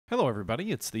Hello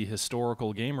everybody, it's the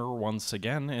Historical Gamer once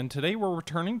again, and today we're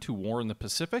returning to War in the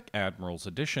Pacific, Admirals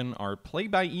Edition, our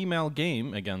play-by-email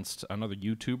game against another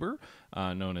YouTuber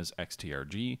known as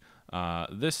XTRG.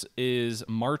 This is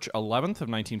March 11th of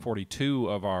 1942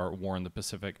 of our War in the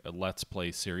Pacific Let's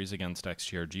Play series against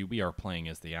XTRG. We are playing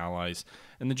as the Allies,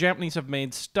 and the Japanese have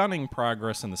made stunning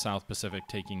progress in the South Pacific,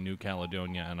 taking New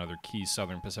Caledonia and other key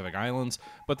Southern Pacific islands,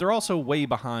 but they're also way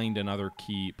behind in other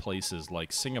key places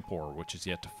like Singapore, which is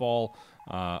yet to fall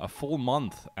a full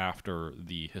month after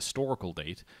the historical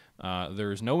date.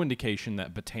 There is no indication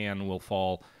that Bataan will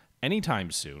fall anytime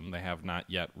soon. They have not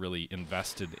yet really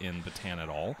invested in Bataan at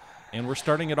all. And we're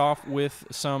starting it off with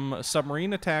some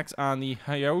submarine attacks on the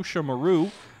Hyosha Maru.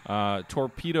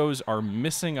 Torpedoes are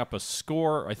missing up a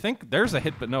score. I think there's a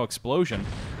hit but no explosion.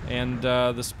 And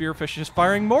the Spearfish is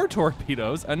firing more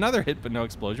torpedoes. Another hit but no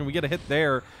explosion. We get a hit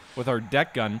there with our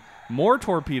deck gun. More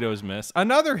torpedoes miss.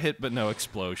 Another hit but no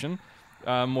explosion.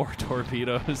 More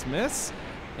torpedoes miss.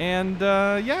 And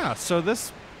yeah, so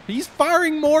he's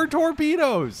firing more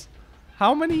torpedoes.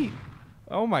 How many?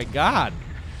 Oh my god.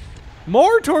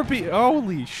 More torpedoes.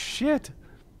 Holy shit.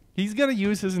 He's going to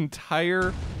use his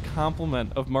entire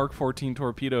complement of Mark 14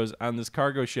 torpedoes on this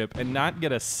cargo ship and not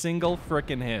get a single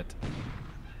frickin' hit.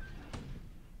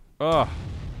 Ugh.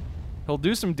 He'll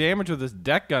do some damage with his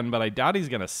deck gun, but I doubt he's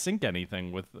going to sink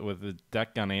anything with the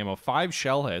deck gun ammo. 5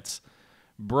 shell hits.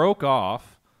 Broke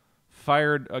off.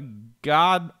 Fired a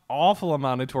god-awful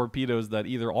amount of torpedoes that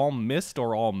either all missed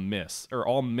or all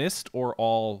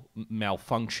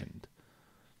malfunctioned.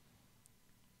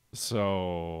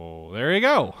 So, there you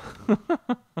go.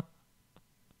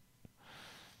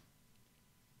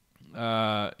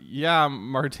 Yeah,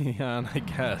 Martinian, I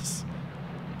guess.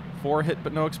 4 hit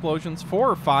but no explosions. 4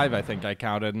 or 5, I think I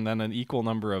counted, and then an equal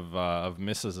number of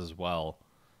misses as well.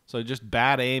 So just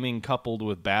bad aiming coupled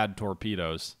with bad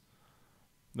torpedoes.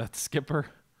 That skipper,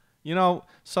 you know,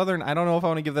 Southern, I don't know if I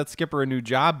want to give that skipper a new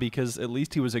job because at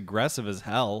least he was aggressive as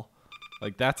hell.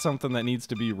 Like, that's something that needs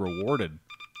to be rewarded.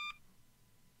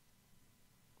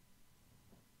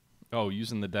 Oh,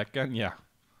 using the deck gun? Yeah.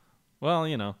 Well,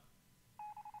 you know.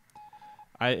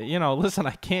 Listen,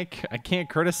 I can't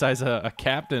criticize a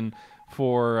captain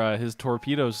for his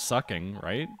torpedoes sucking,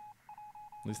 right?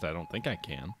 At least I don't think I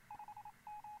can.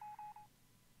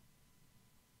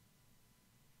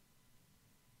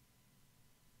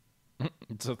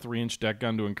 It's a 3-inch deck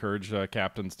gun to encourage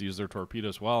captains to use their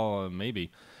torpedoes. Well,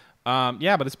 maybe.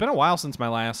 Yeah, but it's been a while since my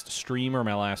last stream or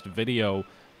my last video.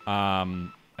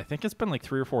 I think it's been like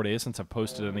 3 or 4 days since I've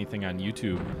posted anything on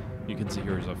YouTube. You can see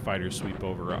here's a fighter sweep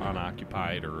over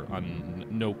unoccupied or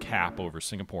no cap over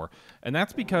Singapore. And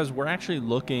that's because we're actually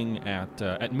looking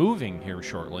at moving here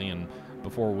shortly. And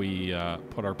before we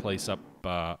put our place up,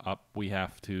 we had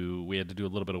to do a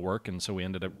little bit of work, and so we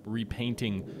ended up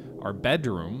repainting our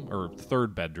bedroom, or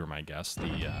third bedroom, I guess, the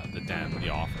den, the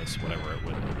office,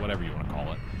 whatever you want to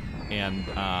call it. And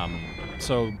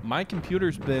so my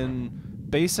computer's been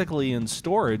basically in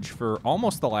storage for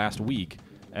almost the last week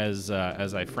as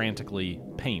I frantically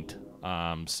paint.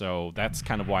 So that's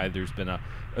kind of why there's been a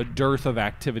dearth of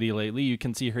activity lately. You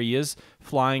can see here he is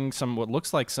flying what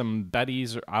looks like some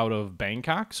Bettys out of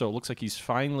Bangkok. So it looks like he's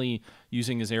finally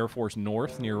using his Air Force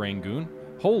North near Rangoon.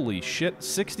 Holy shit,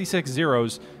 66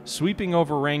 zeros sweeping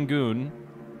over Rangoon.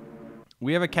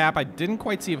 We have a cap. I didn't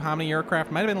quite see how many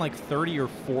aircraft. Might have been like 30 or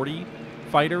 40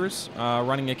 fighters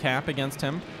running a cap against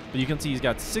him. But you can see he's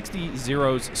got 60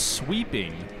 zeros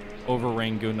sweeping over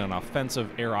Rangoon, an offensive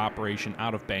air operation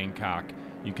out of Bangkok.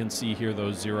 You can see here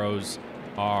those zeros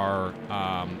are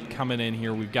coming in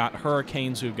here. We've got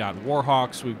Hurricanes, we've got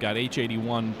Warhawks, we've got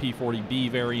H-81 P-40B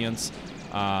variants,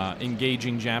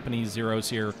 engaging Japanese zeros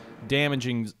here,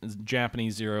 damaging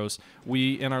Japanese zeros.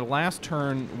 In our last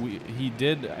turn, he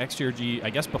did, XTRG, I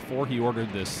guess before he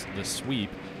ordered this sweep,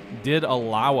 did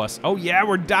allow us, oh yeah,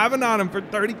 we're diving on him for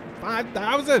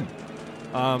 35,000.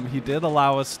 He did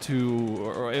allow us to,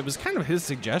 or it was kind of his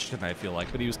suggestion, I feel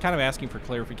like, but he was kind of asking for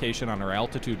clarification on our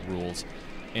altitude rules.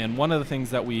 And one of the things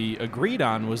that we agreed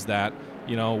on was that,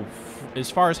 you know, as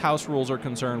far as house rules are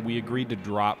concerned, we agreed to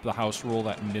drop the house rule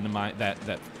that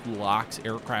that locks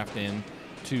aircraft in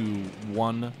to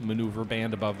 1 maneuver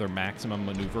band above their maximum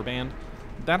maneuver band.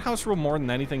 That house rule, more than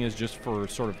anything, is just for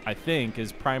sort of, I think,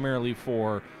 is primarily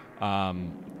for, I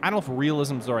don't know if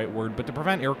realism is the right word, but to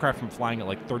prevent aircraft from flying at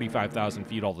like 35,000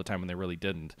 feet all the time when they really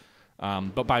didn't.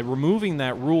 But by removing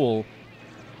that rule,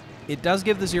 it does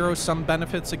give the Zeros some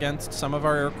benefits against some of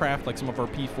our aircraft, like some of our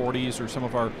P-40s or some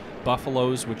of our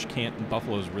Buffaloes,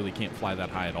 Buffaloes really can't fly that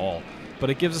high at all. But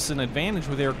it gives us an advantage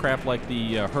with aircraft like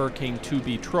the Hurricane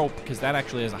 2B Trope, because that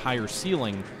actually has a higher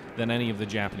ceiling than any of the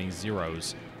Japanese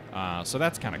Zeros. So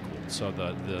that's kind of cool. So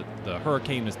the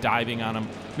Hurricane is diving on them.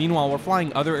 Meanwhile, we're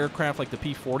flying other aircraft like the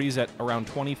P-40s at around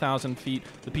 20,000 feet.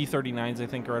 The P-39s, I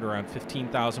think, are at around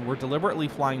 15,000. We're deliberately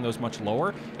flying those much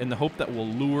lower in the hope that we'll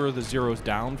lure the Zeros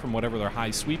down from whatever their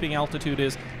high sweeping altitude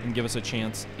is and give us a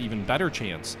chance, even better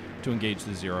chance, to engage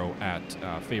the Zero at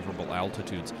favorable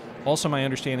altitudes. Also, my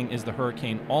understanding is the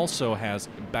Hurricane also has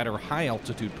better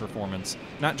high-altitude performance,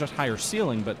 not just higher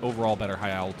ceiling, but overall better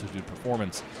high-altitude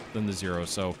performance than the Zero.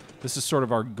 So this is sort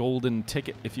of our golden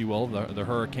ticket, if you will, the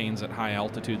Hurricanes at high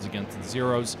altitudes against the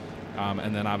Zeros.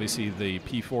 And then obviously the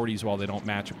P-40s, while they don't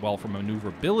match well from a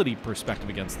maneuverability perspective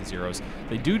against the Zeros,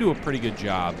 they do a pretty good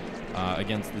job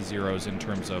against the Zeros in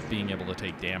terms of being able to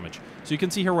take damage. So you can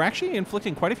see here we're actually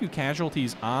inflicting quite a few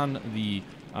casualties on the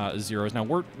Zeros. Now,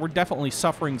 we're definitely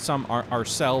suffering some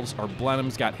ourselves. Our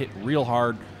Blenheims got hit real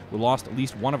hard. We lost at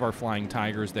least one of our Flying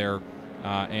Tigers there,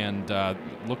 and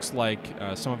looks like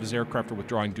some of his aircraft are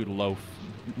withdrawing due to low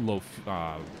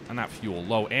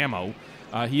ammo.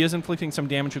 He is inflicting some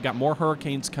damage. We've got more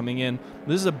Hurricanes coming in.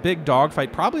 This is a big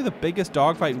dogfight, probably the biggest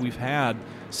dogfight we've had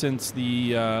since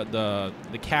the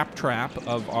cap trap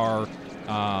of our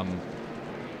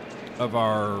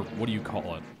what do you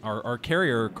call it? Our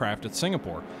carrier aircraft at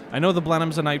Singapore. I know the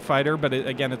Blenheim's a night fighter, but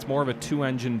again, it's more of a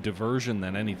two-engine diversion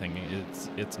than anything.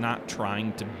 It's not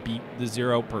trying to beat the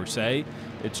Zero per se.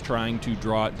 It's trying to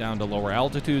draw it down to lower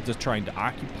altitudes. It's trying to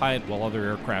occupy it while other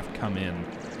aircraft come in.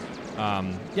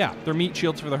 Yeah, they're meat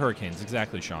shields for the Hurricanes.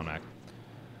 Exactly, Sean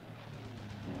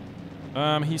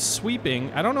Mac. He's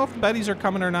sweeping. I don't know if the Bettys are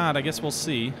coming or not. I guess we'll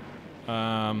see.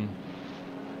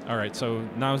 All right, so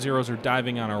now Zeros are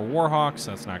diving on our Warhawks.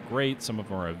 That's not great. Some of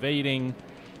them are evading.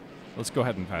 Let's go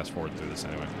ahead and fast forward through this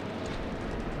anyway.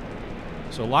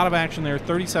 So a lot of action there.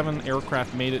 37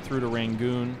 aircraft made it through to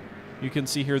Rangoon. You can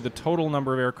see here the total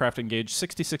number of aircraft engaged: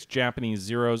 66 Japanese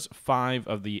Zeros, 5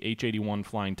 of the H-81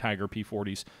 Flying Tiger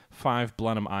P-40s, 5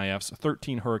 Blenheim IFs,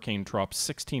 13 Hurricane Trups,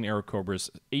 16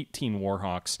 Airacobras, 18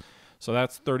 Warhawks. So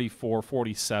that's 34,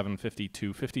 47,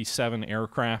 52, 57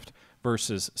 aircraft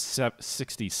versus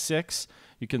 66.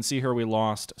 You can see here we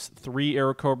lost 3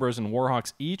 Airacobras and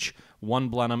Warhawks each, 1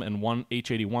 Blenheim and 1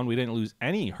 H-81. We didn't lose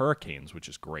any Hurricanes, which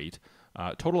is great.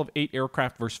 Total of 8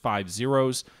 aircraft versus 5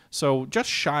 Zeros. So just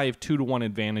shy of 2-to-1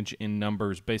 advantage in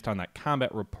numbers based on that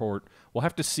combat report. We'll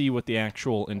have to see what the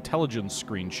actual intelligence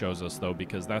screen shows us, though,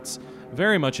 because that's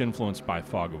very much influenced by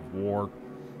fog of war.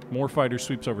 More fighter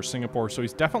sweeps over Singapore, so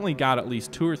he's definitely got at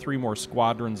least 2 or 3 more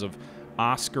squadrons of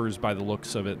Oscars by the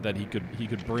looks of it that he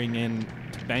could bring in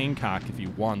to Bangkok if he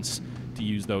wants to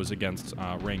use those against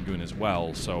Rangoon as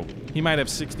well. So he might have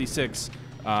 66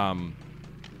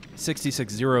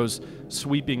 Zeros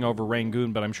sweeping over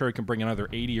Rangoon, but I'm sure he can bring another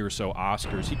 80 or so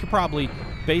Oscars. He could probably,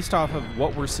 based off of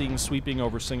what we're seeing sweeping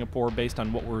over Singapore, based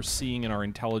on what we're seeing in our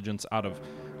intelligence out of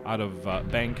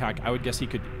Bangkok, I would guess he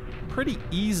could pretty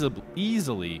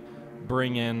easily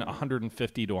bring in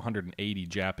 150 to 180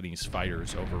 Japanese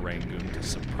fighters over Rangoon to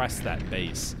suppress that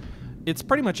base. It's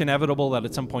pretty much inevitable that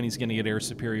at some point he's going to get air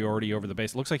superiority over the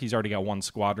base. It looks like he's already got 1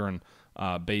 squadron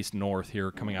based north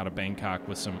here coming out of Bangkok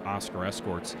with some Oscar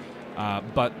escorts.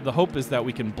 But the hope is that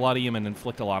we can bloody him and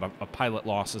inflict a lot of pilot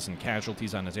losses and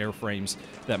casualties on his airframes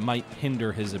that might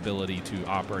hinder his ability to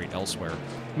operate elsewhere.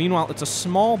 Meanwhile, it's a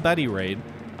small Betty raid.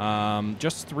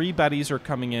 Just 3 Bettys are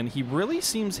coming in. He really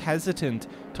seems hesitant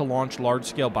to launch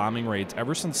large-scale bombing raids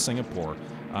ever since Singapore.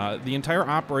 The entire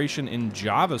operation in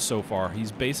Java so far,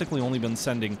 he's basically only been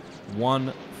sending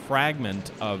 1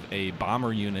 fragment of a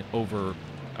bomber unit over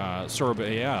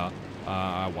Surabaya.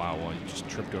 Wow, I just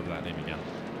tripped over that name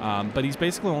again. But he's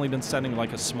basically only been sending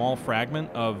like a small fragment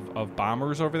of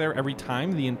bombers over there every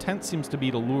time. The intent seems to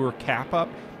be to lure Cap up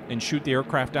and shoot the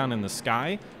aircraft down in the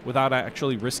sky without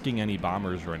actually risking any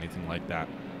bombers or anything like that.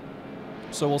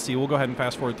 So we'll see. We'll go ahead and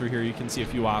fast forward through here. You can see a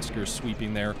few Oscars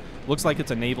sweeping there. Looks like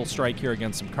it's a naval strike here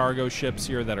against some cargo ships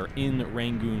here that are in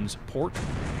Rangoon's port.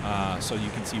 So you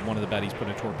can see one of the Bettys put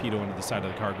a torpedo into the side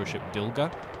of the cargo ship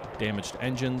Dilga. Damaged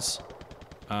engines.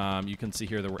 You can see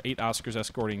here there were 8 Oscars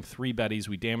escorting 3 Bettys.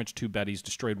 We damaged 2 Bettys,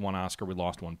 destroyed 1 Oscar. We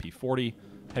lost 1 P-40.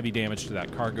 Heavy damage to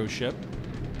that cargo ship.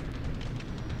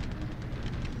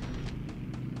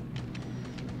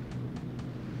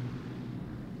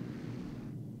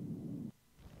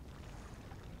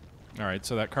 All right,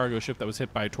 so that cargo ship that was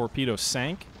hit by a torpedo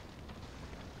sank.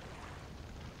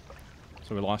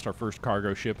 So we lost our first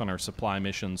cargo ship on our supply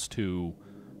missions to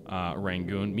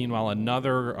Rangoon. Meanwhile,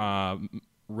 another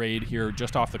raid here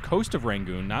just off the coast of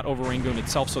Rangoon, not over Rangoon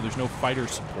itself, so there's no fighter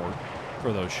support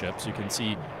for those ships. You can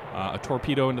see a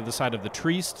torpedo into the side of the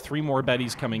Trieste, 3 more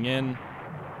Bettys coming in.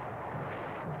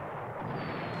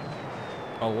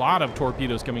 a lot of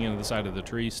torpedoes coming into the side of the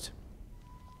Trieste.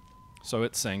 So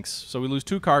it sinks. So we lose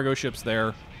 2 cargo ships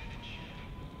there.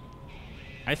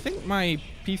 I think my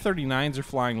P-39s are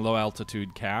flying low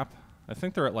altitude cap. I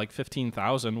think they're at like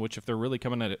 15,000, which if they're really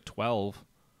coming in at 12,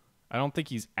 I don't think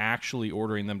he's actually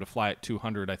ordering them to fly at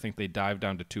 200. I think they dive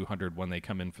down to 200 when they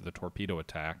come in for the torpedo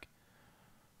attack.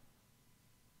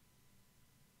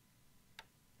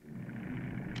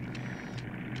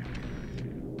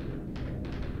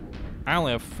 I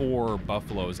only have 4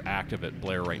 Buffaloes active at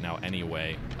Blair right now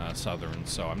anyway, Southern,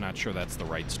 so I'm not sure that's the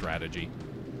right strategy.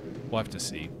 We'll have to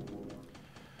see.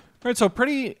 All right, so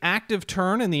pretty active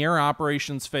turn in the air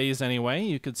operations phase anyway.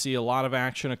 You could see a lot of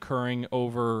action occurring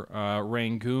over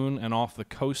Rangoon and off the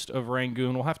coast of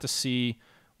Rangoon. We'll have to see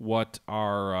what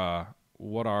our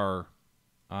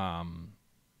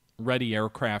ready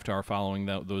aircraft are following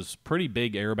those pretty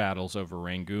big air battles over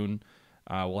Rangoon.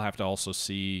 We'll have to also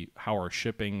see how our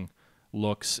shipping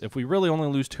looks. If we really only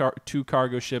lose 2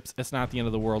 cargo ships, it's not the end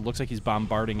of the world. Looks like he's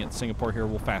bombarding at Singapore here.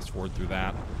 We'll fast forward through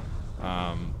that.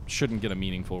 Shouldn't get a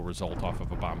meaningful result off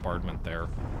of a bombardment there.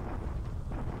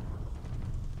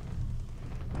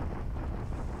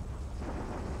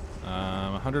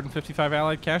 Um, 155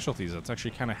 Allied casualties. That's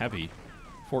actually kind of heavy.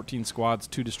 14 squads,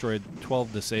 2 destroyed,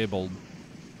 12 disabled.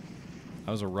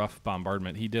 That was a rough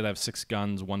bombardment. He did have 6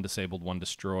 guns, 1 disabled, 1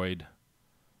 destroyed.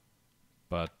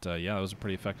 But, yeah, that was a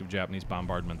pretty effective Japanese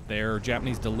bombardment there.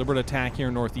 Japanese deliberate attack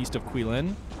here northeast of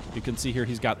Quilin. You can see here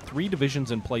he's got 3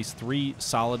 divisions in place, 3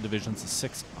 solid divisions, the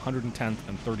 6th, 110th,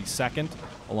 and 32nd,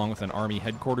 along with an Army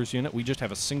headquarters unit. We just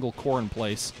have a single corps in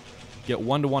place. Get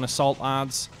 1-to-1 assault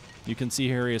odds. You can see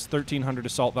here he has 1,300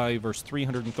 assault value versus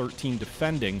 313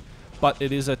 defending, but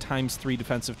it is a ×3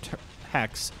 defensive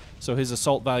hex, so his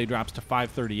assault value drops to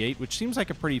 538, which seems like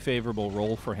a pretty favorable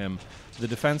roll for him. The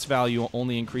defense value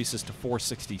only increases to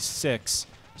 466,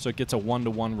 so it gets a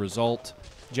 1-to-1 result.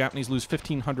 Japanese lose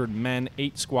 1,500 men,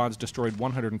 8 squads destroyed,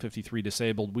 153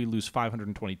 disabled. We lose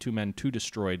 522 men, 2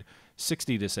 destroyed,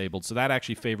 60 disabled, so that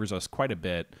actually favors us quite a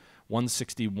bit.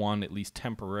 161 at least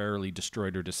temporarily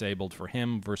destroyed or disabled for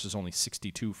him versus only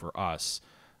 62 for us.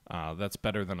 That's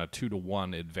better than a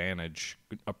 2-to-1 advantage,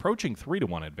 approaching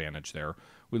 3-to-1 advantage there.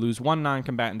 We lose 1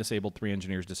 non-combatant disabled, 3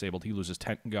 engineers disabled. He loses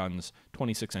 10 guns,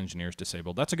 26 engineers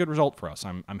disabled. That's a good result for us.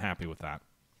 I'm happy with that.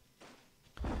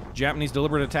 Japanese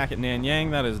deliberate attack at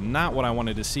Nanyang. That is not what I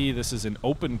wanted to see. This is an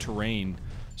open terrain,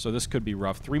 so this could be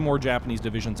rough. 3 more Japanese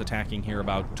divisions attacking here,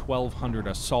 about 1,200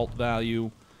 assault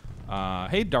value.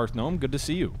 Hey, Darth Gnome, good to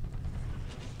see you.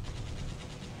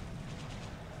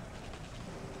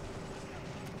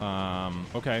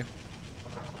 Okay.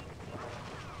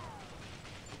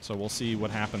 So we'll see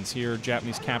what happens here.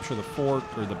 Japanese capture the fort,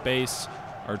 or the base.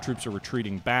 Our troops are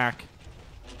retreating back.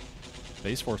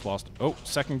 Base force lost. Oh,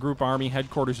 2nd Group Army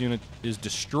headquarters unit is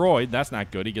destroyed. That's not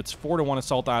good. He gets 4-to-1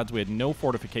 assault odds. We had no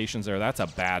fortifications there. That's a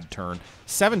bad turn.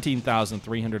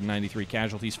 17,393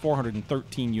 casualties,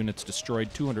 413 units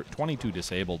destroyed, 222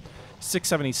 disabled,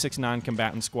 676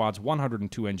 non-combatant squads,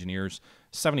 102 engineers,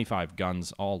 75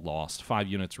 guns, all lost. 5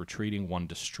 units retreating, 1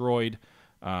 destroyed.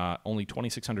 Only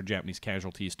 2,600 Japanese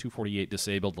casualties, 248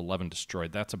 disabled, 11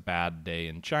 destroyed. That's a bad day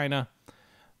in China.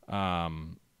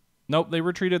 Nope, they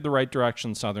retreated the right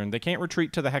direction, Southern. They can't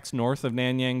retreat to the hex north of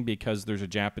Nanyang because there's a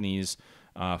Japanese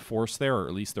force there, or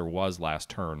at least there was last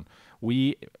turn.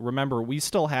 Remember, we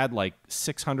still had like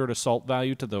 600 assault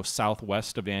value to the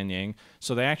southwest of Nanyang,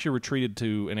 so they actually retreated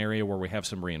to an area where we have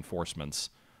some reinforcements.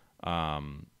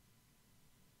 So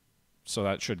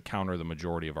that should counter the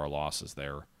majority of our losses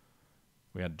there.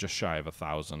 We had just shy of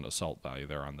 1,000 assault value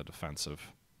there on the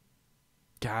defensive.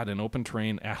 God, an open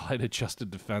terrain Allied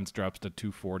adjusted defense drops to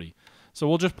 240. So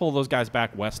we'll just pull those guys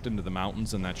back west into the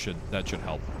mountains, and that should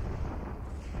help.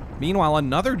 Meanwhile,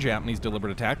 another Japanese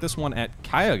deliberate attack, this one at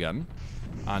Kayagan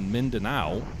on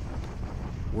Mindanao.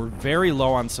 We're very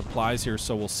low on supplies here,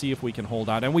 so we'll see if we can hold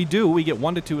out. And we do. We get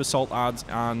 1-to-2 assault odds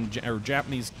on, or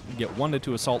Japanese get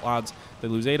 1-to-2 assault odds. They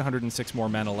lose 806 more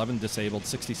men, 11 disabled,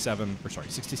 67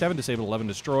 disabled, 11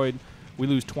 destroyed. We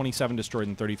lose 27 destroyed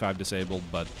and 35 disabled,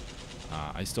 but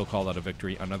I still call that a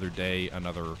victory. Another day,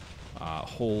 another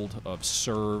hold of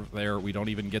serve there. We don't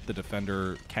even get the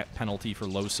defender penalty for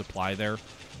low supply there.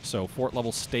 So fort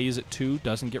level stays at 2,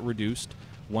 doesn't get reduced.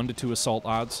 1-to-2 assault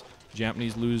odds.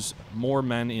 Japanese lose more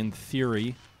men in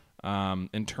theory.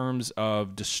 In terms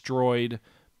of destroyed,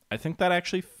 I think that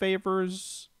actually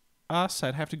favors us.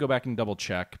 I'd have to go back and double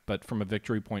check, but from a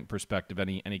victory point perspective,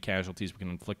 any casualties we can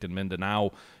inflict in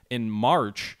Mindanao in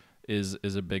March is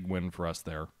a big win for us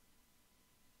there.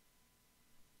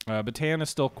 Bataan is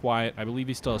still quiet. I believe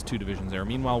he still has 2 divisions there.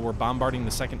 Meanwhile, we're bombarding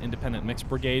the 2nd Independent Mixed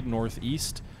Brigade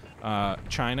northeast.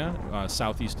 China,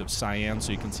 southeast of Sian.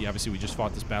 So you can see, obviously, we just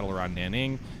fought this battle around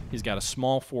Nanning. He's got a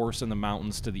small force in the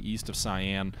mountains to the east of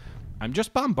Sian. I'm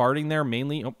just bombarding there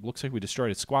mainly. Oh, looks like we destroyed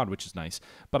his squad, which is nice.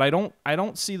 But I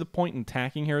don't see the point in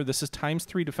attacking here. This is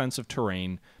 ×3 defensive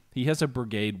terrain. He has a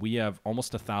brigade. We have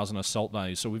almost 1,000 assault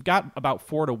value. So we've got about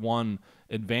 4-to-1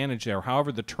 advantage there.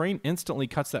 However, the terrain instantly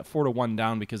cuts that 4-to-1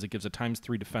 down because it gives a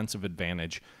 ×3 defensive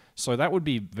advantage. So that would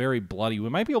be very bloody. We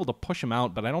might be able to push him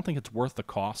out, but I don't think it's worth the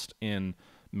cost in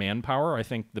manpower. I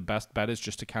think the best bet is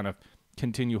just to kind of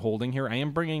continue holding here. I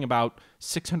am bringing about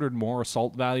 600 more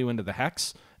assault value into the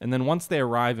hex, and then once they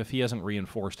arrive, if he hasn't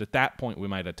reinforced, at that point we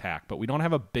might attack. But we don't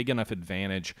have a big enough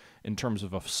advantage in terms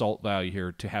of assault value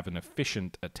here to have an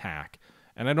efficient attack.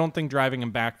 And I don't think driving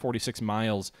him back 46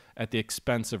 miles at the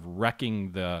expense of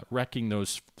wrecking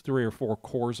those 3 or 4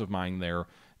 cores of mine there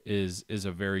is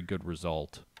a very good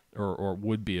result, or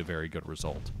would be a very good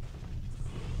result.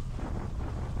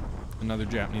 Another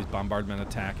Japanese bombardment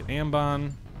attack at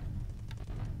Ambon.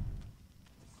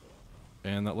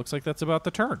 And that looks like that's about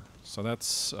the turn. So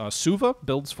that's Suva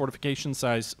builds fortification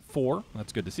size 4.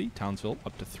 That's good to see. Townsville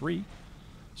up to 3.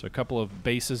 So a couple of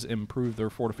bases improve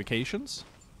their fortifications.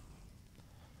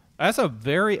 That's a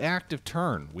very active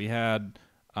turn. We had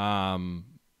a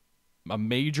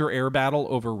major air battle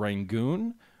over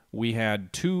Rangoon. We had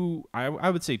I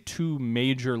would say two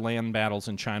major land battles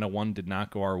in China. One did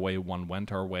not go our way, one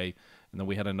went our way. And then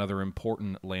we had another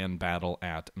important land battle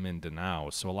at Mindanao.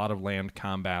 So a lot of land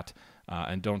combat.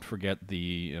 And don't forget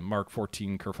the Mark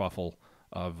 14 kerfuffle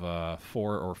of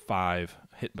 4 or 5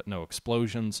 hit but no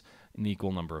explosions, an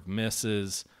equal number of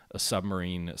misses, a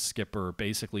submarine skipper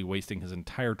basically wasting his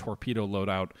entire torpedo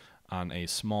loadout on a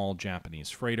small Japanese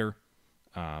freighter.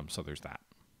 So there's that.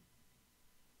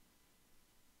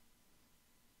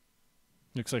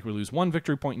 Looks like we lose 1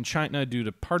 victory point in China due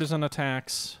to partisan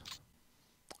attacks.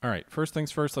 All right, first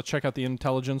things first, let's check out the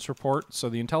intelligence report. So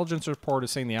the intelligence report is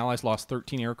saying the Allies lost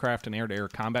 13 aircraft in air-to-air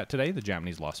combat today. The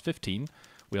Japanese lost 15.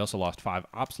 We also lost 5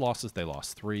 ops losses. They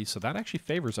lost 3. So that actually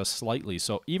favors us slightly.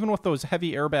 So even with those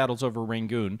heavy air battles over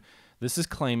Rangoon, this is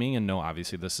claiming, and no,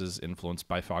 obviously this is influenced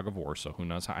by fog of war, so who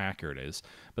knows how accurate it is.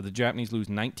 But the Japanese lose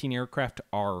 19 aircraft to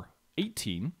our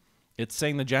 18. It's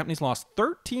saying the Japanese lost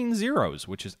 13 zeros,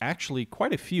 which is actually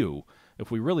quite a few. If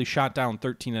we really shot down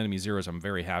 13 enemy zeros, I'm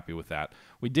very happy with that.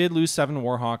 We did lose 7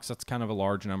 Warhawks. That's kind of a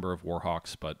large number of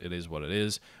Warhawks, but it is what it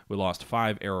is. We lost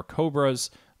 5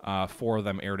 Airacobras, 4 of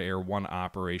them air-to-air, 1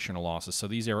 operational losses. So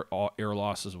these air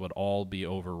losses would all be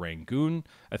over Rangoon.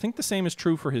 I think the same is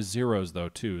true for his zeros, though,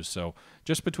 too. So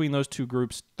just between those two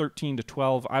groups, 13 to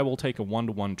 12, I will take a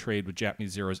 1-to-1 trade with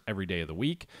Japanese zeros every day of the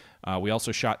week. We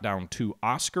also shot down 2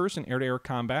 Oscars in air-to-air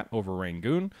combat over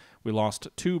Rangoon. We lost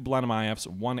 2 Blenheim IFs,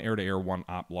 1 air-to-air, 1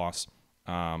 op loss.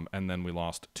 And then we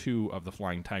lost 2 of the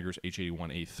Flying Tigers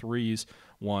H-81A3s,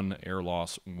 1 air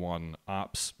loss, 1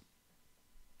 ops.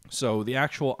 So the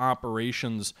actual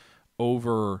operations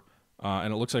over,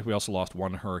 and it looks like we also lost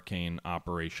 1 Hurricane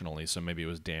operationally, so maybe it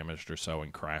was damaged or so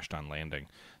and crashed on landing.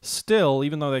 Still,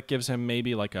 even though that gives him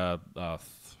maybe like I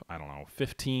don't know,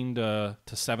 15 to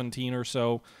 17 or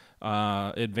so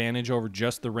advantage over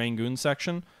just the Rangoon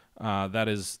section, that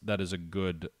is a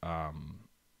good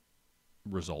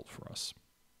result for us.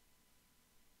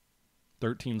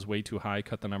 13's way too high.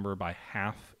 Cut the number by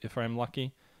half if I'm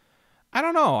lucky. I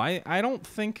don't know. I don't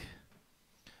think...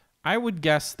 I would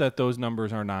guess that those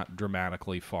numbers are not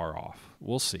dramatically far off.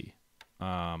 We'll see.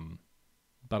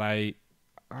 But I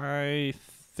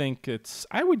think it's...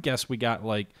 I would guess we got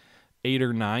like 8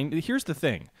 or 9. Here's the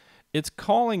thing. It's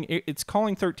calling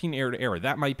 13 air-to-air.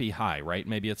 That might be high, right?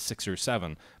 Maybe it's 6 or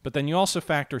 7. But then you also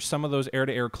factor some of those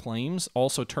air-to-air claims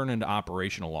also turn into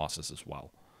operational losses as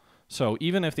well. So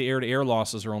even if the air-to-air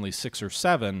losses are only 6 or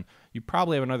 7, you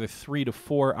probably have another 3 to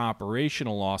 4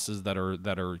 operational losses that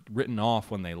are written off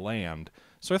when they land.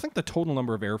 So I think the total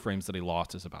number of airframes that he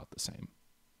lost is about the same.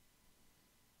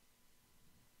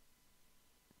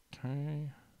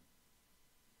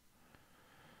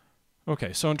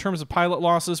 Okay, so in terms of pilot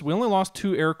losses, we only lost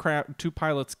 2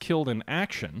 pilots killed in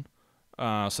action.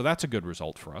 So that's a good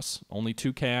result for us. Only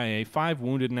 2 KIA, 5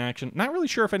 wounded in action. Not really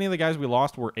sure if any of the guys we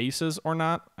lost were aces or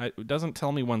not. It doesn't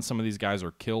tell me when some of these guys are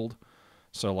killed.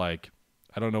 So, like,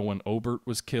 I don't know when Obert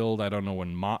was killed. I don't know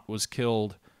when Mott was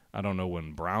killed. I don't know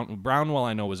when Brownwell,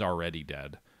 I know, was already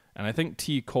dead. And I think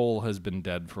T. Cole has been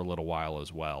dead for a little while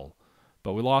as well.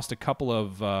 But we lost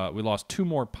we lost 2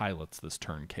 more pilots this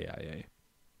turn, KIA.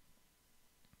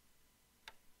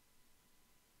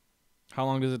 How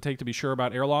long does it take to be sure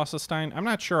about air losses, Stein? I'm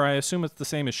not sure. I assume it's the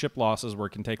same as ship losses where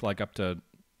it can take like up to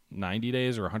 90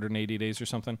 days or 180 days or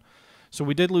something. So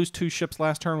we did lose 2 ships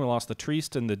last turn. We lost the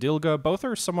Trieste and the Dilga. Both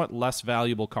are somewhat less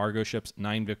valuable cargo ships,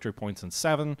 9 victory points and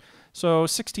 7. So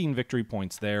 16 victory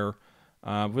points there.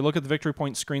 If we look at the victory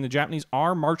point screen, the Japanese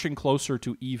are marching closer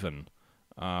to even.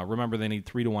 Remember, they need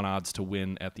 3-to-1 odds to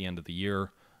win at the end of the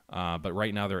year. But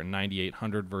right now they're at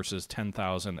 9,800 versus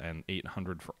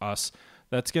 10,800 for us.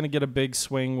 That's going to get a big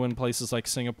swing when places like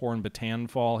Singapore and Bataan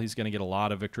fall. He's going to get a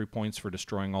lot of victory points for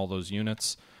destroying all those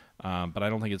units. But I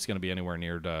don't think it's going to be anywhere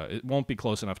near it won't be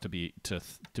close enough to be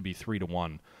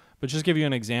 3-to-1. But just to give you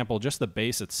an example, just the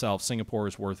base itself, Singapore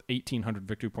is worth 1,800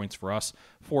 victory points for us,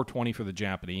 420 for the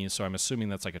Japanese. So I'm assuming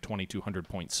that's like a 2,200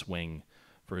 point swing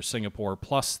for Singapore,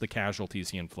 plus the casualties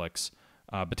he inflicts.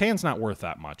 Bataan's not worth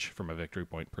that much from a victory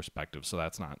point perspective, so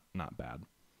that's not bad.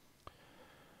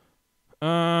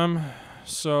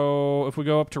 So if we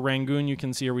go up to Rangoon, you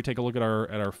can see here we take a look at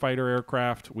our fighter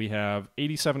aircraft. We have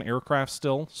 87 aircraft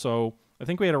still, so I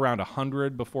think we had around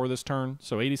 100 before this turn.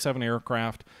 So 87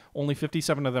 aircraft, only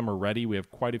 57 of them are ready. We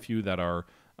have quite a few that are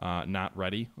not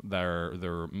ready.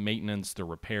 They're maintenance, they're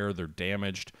repair, they're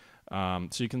damaged. So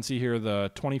you can see here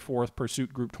the 24th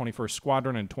Pursuit Group, 21st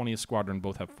Squadron, and 20th Squadron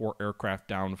both have 4 aircraft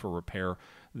down for repair.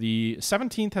 The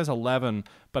 17th has 11,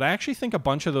 but I actually think a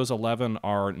bunch of those 11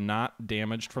 are not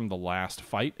damaged from the last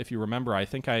fight. If you remember, I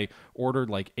think I ordered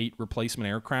like 8 replacement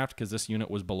aircraft because this unit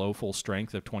was below full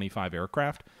strength of 25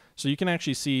 aircraft. So you can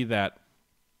actually see that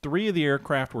 3 of the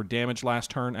aircraft were damaged last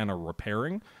turn and are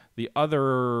repairing. The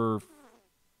other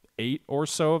 8 or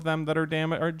so of them that are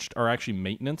damaged are actually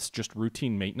maintenance, just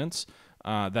routine maintenance.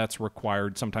 That's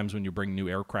required sometimes when you bring new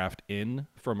aircraft in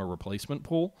from a replacement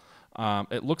pool.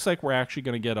 It looks like we're actually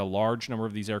going to get a large number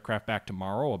of these aircraft back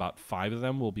tomorrow. About 5 of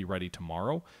them will be ready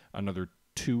tomorrow. Another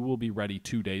 2 will be ready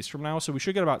 2 days from now. So we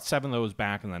should get about 7 of those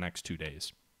back in the next 2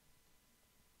 days.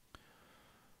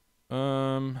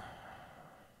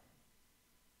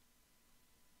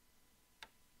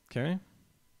 Okay.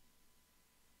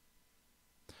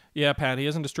 Yeah, Pat, he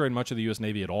hasn't destroyed much of the U.S.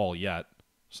 Navy at all yet,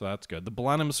 so that's good. The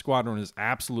Blenheim Squadron is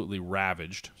absolutely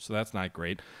ravaged, so that's not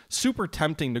great. Super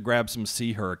tempting to grab some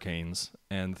Sea Hurricanes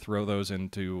and throw those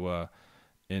into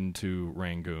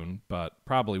Rangoon, but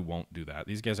probably won't do that.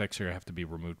 These guys actually have to be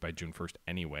removed by June 1st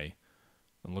anyway.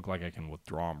 Doesn't look like I can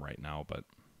withdraw them right now, but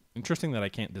interesting that I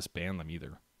can't disband them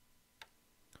either.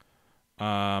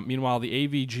 Meanwhile, the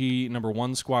AVG number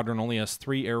 1 squadron only has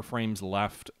 3 airframes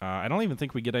left. I don't even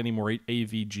think we get any more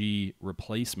AVG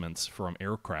replacements from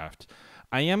aircraft.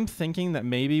 I am thinking that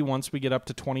maybe once we get up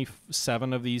to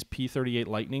 27 of these P-38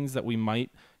 Lightnings that we might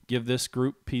give this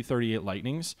group P-38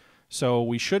 Lightnings. So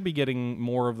we should be getting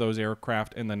more of those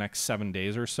aircraft in the next 7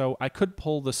 days or so. I could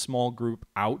pull the small group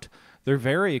out. They're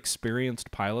very experienced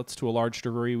pilots to a large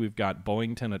degree. We've got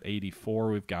Boeington at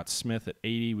 84. We've got Smith at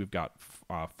 80. We've got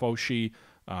Foshi,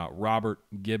 Robert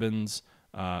Gibbons,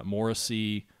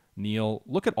 Morrissey, Neil.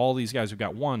 Look at all these guys. We've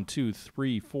got 1, 2,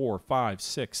 3, 4, 5,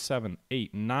 6, 7,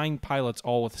 8, 9 pilots,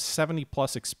 all with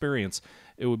 70-plus experience.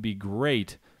 It would be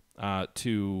great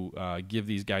to give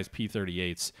these guys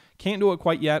P-38s. Can't do it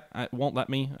quite yet. It won't let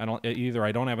me. I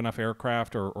don't have enough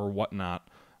aircraft or whatnot.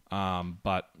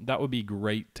 But that would be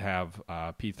great to have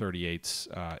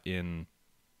P-38s in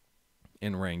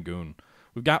Rangoon.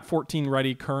 We've got 14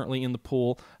 ready currently in the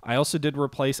pool. I also did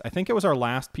replace, I think it was our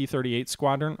last P-38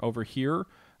 squadron over here.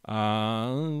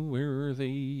 Where are they?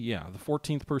 Yeah, the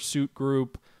 14th Pursuit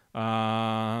Group,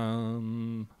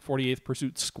 48th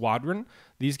Pursuit Squadron.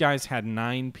 These guys had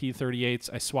 9 P-38s.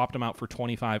 I swapped them out for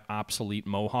 25 obsolete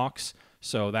Mohawks.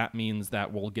 So that means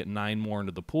that we'll get 9 more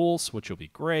into the pools, which will be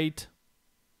great.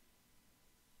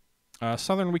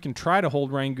 Southern, we can try to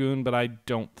hold Rangoon, but I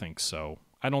don't think so.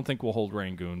 I don't think we'll hold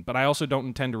Rangoon, but I also don't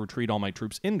intend to retreat all my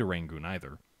troops into Rangoon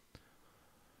either.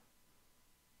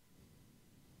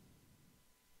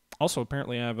 Also,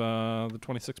 apparently I have the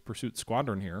 26th Pursuit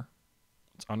Squadron here.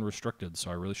 It's unrestricted, so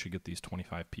I really should get these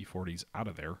 25 P-40s out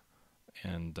of there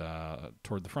and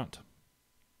toward the front.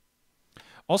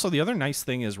 Also, the other nice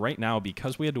thing is right now,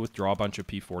 because we had to withdraw a bunch of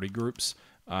P-40 groups,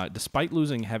 despite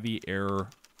losing heavy air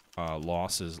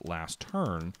losses last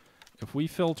turn, if we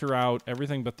filter out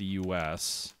everything but the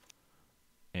U.S.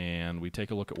 and we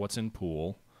take a look at what's in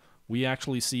pool, we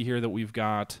actually see here that we've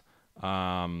got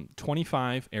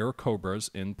 25 Air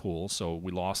Cobras in pool, so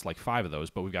we lost like 5 of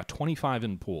those, but we've got 25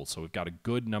 in pool, so we've got a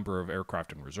good number of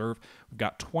aircraft in reserve. We've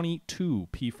got 22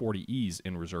 P-40Es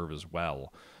in reserve as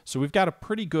well. So we've got a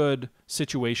pretty good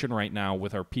situation right now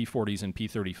with our P-40s and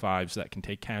P-35s that can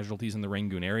take casualties in the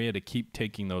Rangoon area to keep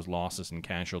taking those losses and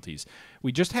casualties.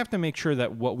 We just have to make sure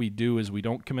that what we do is we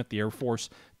don't commit the Air Force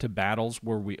to battles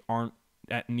where we aren't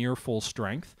at near full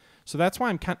strength. So that's why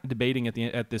I'm kind of debating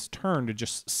at this turn to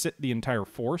just sit the entire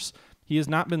force. he has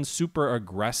not been super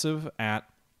aggressive at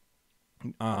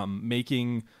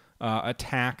making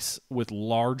attacks with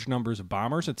large numbers of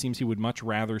bombers. It seems he would much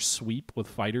rather sweep with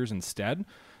fighters instead.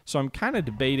 So I'm kind of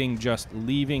debating just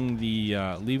leaving the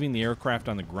aircraft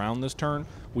on the ground this turn.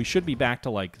 We should be back to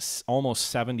like almost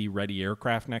 70 ready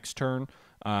aircraft next turn.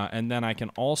 And then I can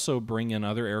also bring in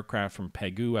other aircraft from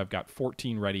Pegu. I've got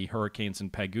 14 ready Hurricanes in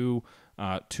Pegu.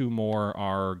 2 more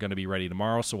are going to be ready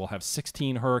tomorrow, so we'll have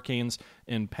 16 Hurricanes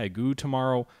in Pegu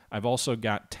tomorrow. I've also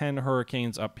got 10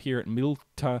 Hurricanes up here at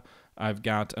Milta. I've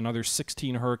got another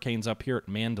 16 Hurricanes up here at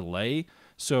Mandalay.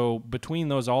 So between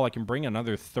those all, I can bring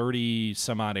another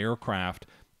 30-some-odd aircraft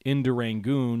into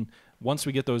Rangoon. Once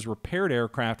we get those repaired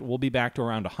aircraft, we'll be back to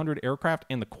around 100 aircraft,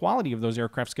 and the quality of those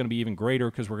aircraft is going to be even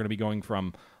greater because we're going to be going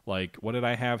from, like, what did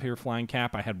I have here flying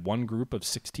cap? I had one group of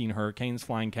 16 Hurricanes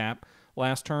flying cap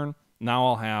last turn. Now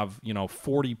I'll have,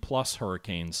 40-plus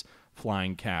Hurricanes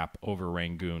flying cap over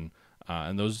Rangoon,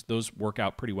 and those work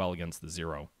out pretty well against the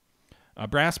Zero.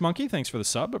 Brass Monkey, thanks for the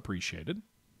sub. Appreciated.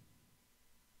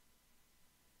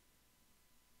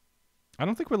 I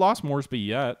don't think we lost Moresby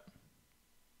yet.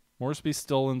 Moresby's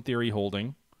still, in theory,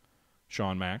 holding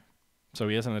Sean Mack, so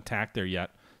he hasn't attacked there yet.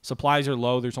 Supplies are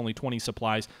low. There's only 20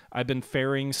 supplies. I've been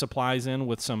ferrying supplies in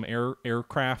with some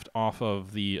aircraft off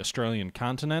of the Australian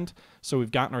continent, so we've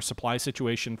gotten our supply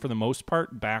situation, for the most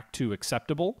part, back to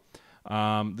acceptable.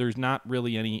 There's not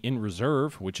really any in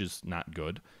reserve, which is not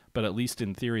good, but at least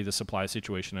in theory, the supply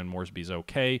situation in Moresby is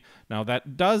okay. Now,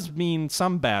 that does mean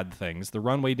some bad things. The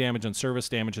runway damage and service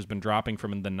damage has been dropping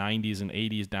from the 90s and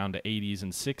 80s down to 80s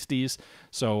and 60s,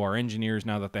 so our engineers,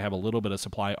 now that they have a little bit of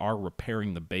supply, are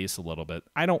repairing the base a little bit.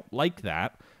 I don't like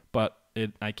that, but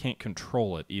I can't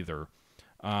control it either.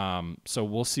 So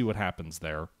we'll see what happens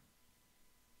there.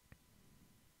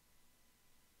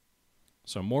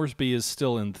 So Moresby is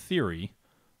still, in theory,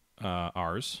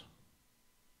 ours.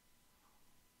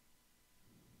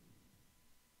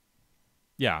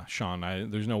 Yeah, Sean,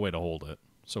 there's no way to hold it,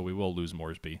 so we will lose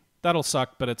Moresby. That'll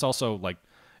suck, but it's also, like,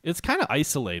 it's kind of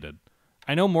isolated.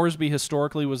 I know Moresby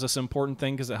historically was this important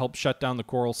thing because it helps shut down the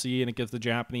Coral Sea, and it gives the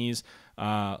Japanese,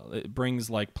 it brings,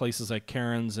 like, places like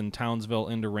Cairns and Townsville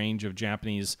into range of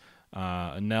Japanese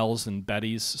Nels and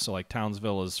Bettys, so, like,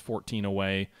 Townsville is 14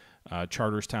 away,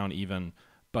 Charterstown even,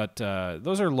 but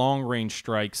those are long-range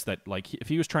strikes that, like, if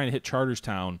he was trying to hit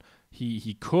Charterstown,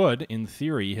 he could, in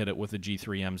theory, hit it with the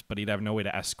G3Ms, but he'd have no way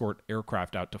to escort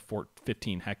aircraft out to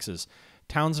 15 hexes.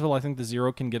 Townsville, I think the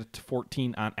Zero can get it to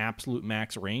 14 on absolute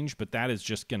max range, but that is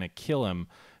just going to kill him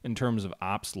in terms of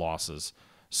ops losses.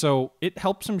 So it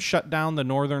helps him shut down the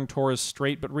northern Torres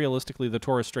Strait, but realistically, the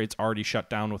Torres Strait's already shut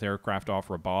down with aircraft off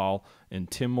Rabaul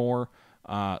and Timor.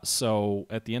 So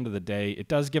at the end of the day, it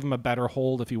does give him a better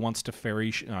hold if he wants to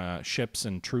ferry ships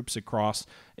and troops across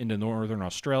into northern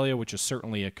Australia, which is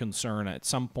certainly a concern at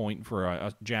some point for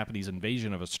a Japanese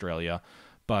invasion of Australia.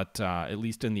 But at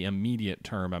least in the immediate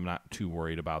term, I'm not too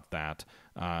worried about that.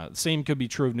 Same could be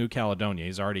true of New Caledonia.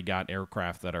 He's already got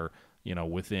aircraft that are,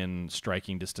 within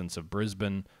striking distance of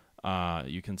Brisbane.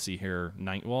 You can see here,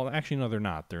 well, actually, no, they're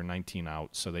not. They're 19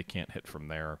 out, so they can't hit from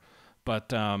there.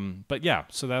 But yeah,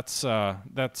 so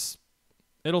that's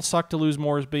it'll suck to lose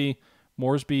Moresby.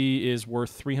 Moresby is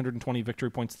worth 320 victory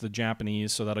points to the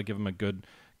Japanese, so that'll give him a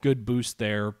good boost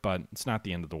there, but it's not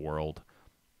the end of the world.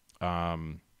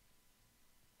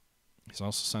 He's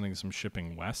also sending some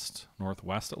shipping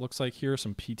northwest, it looks like here,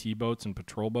 some PT boats and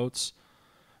patrol boats.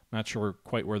 Not sure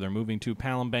quite where they're moving to.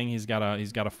 Palembang, he's got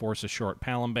a force ashore at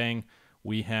Palembang.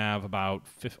 We have about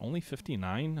only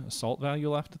 59 assault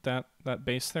value left at that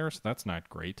base there, so that's not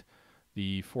great.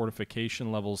 The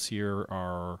fortification levels here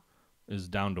is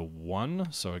down to 1,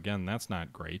 so again, that's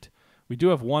not great. We do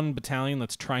have one battalion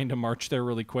that's trying to march there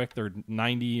really quick. They're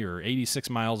 90 or 86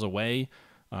 miles away.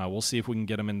 We'll see if we can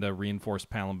get them into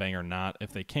reinforced Palembang or not.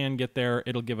 If they can get there,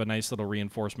 it'll give a nice little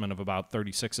reinforcement of about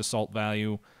 36 assault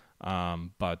value,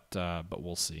 but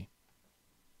we'll see.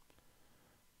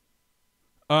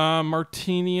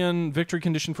 Martinian victory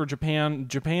condition for Japan.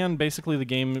 Japan, basically the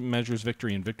game measures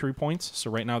victory in victory points. So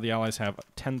right now the Allies have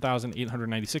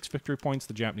 10,896 victory points.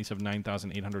 The Japanese have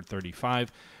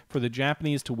 9,835. For the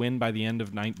Japanese to win by the end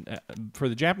of for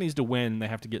the Japanese to win, they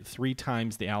have to get 3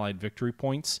 times the Allied victory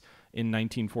points in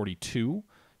 1942.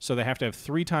 So they have to have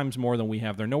 3 times more than we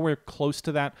have. They're nowhere close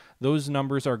to that. Those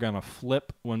numbers are going to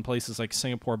flip when places like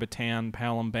Singapore, Bataan,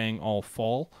 Palembang all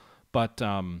fall. But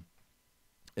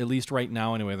at least right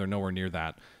now, anyway, they're nowhere near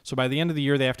that. So by the end of the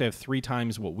year, they have to have 3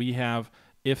 times what we have.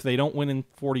 If they don't win in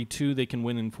 42, they can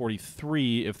win in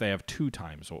 43 if they have 2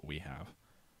 times what we have.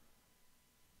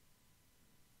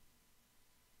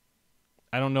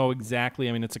 I don't know exactly.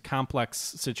 I mean, it's a complex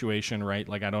situation, right?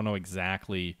 Like, I don't know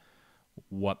exactly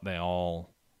what they all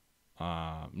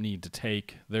need to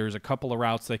take. There's a couple of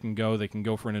routes they can go. They can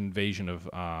go for an invasion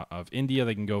of India.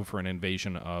 They can go for an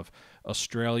invasion of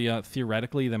Australia.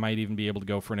 Theoretically, they might even be able to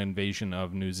go for an invasion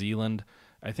of New Zealand.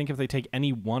 I think if they take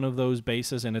any one of those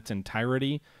bases in its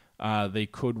entirety, they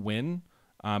could win.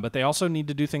 But they also need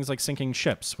to do things like sinking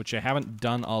ships, which they haven't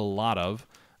done a lot of.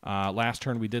 Last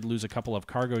turn, we did lose a couple of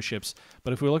cargo ships.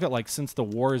 But if we look at, like, since the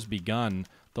war has begun,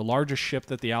 the largest ship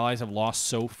that the Allies have lost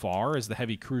so far is the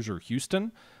heavy cruiser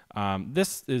Houston.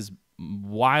 This is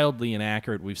wildly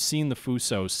inaccurate. We've seen the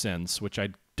Fuso since, which I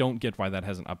don't get why that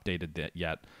hasn't updated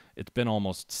yet. It's been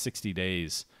almost 60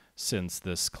 days since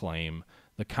this claim.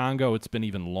 The Congo, it's been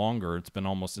even longer. It's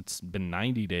been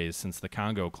 90 days since the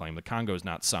Congo claim. The Congo's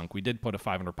not sunk. We did put a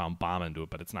 500-pound bomb into it,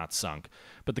 but it's not sunk.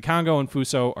 But the Congo and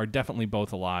Fuso are definitely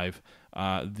both alive.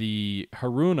 The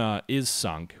Haruna is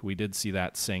sunk. We did see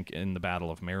that sink in the Battle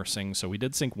of Mersing, so we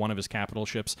did sink one of his capital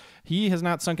ships. He has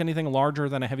not sunk anything larger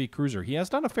than a heavy cruiser. He has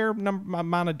done a fair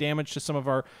amount of damage to some of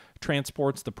our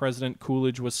transports. The President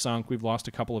Coolidge was sunk. We've lost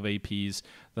a couple of APs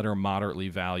that are moderately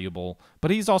valuable,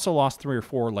 but he's also lost 3 or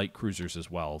 4 light cruisers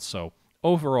as well. So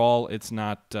overall, it's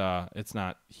not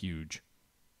huge.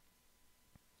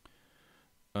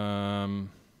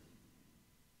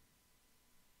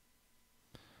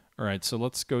 All right, so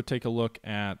let's go take a look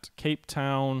at Cape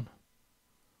Town.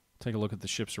 Take a look at the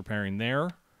ships repairing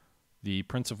there. The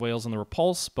Prince of Wales and the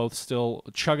Repulse, both still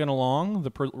chugging along.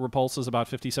 The Repulse is about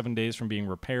 57 days from being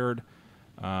repaired.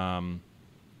 So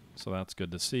that's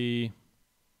good to see.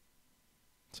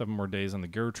 7 more days on the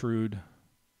Gertrude.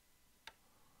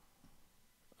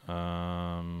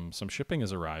 Some shipping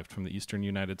has arrived from the eastern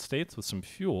United States with some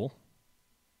fuel.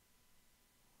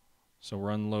 So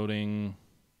we're unloading.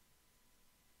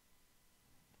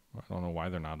 I don't know why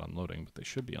they're not unloading, but they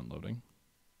should be unloading.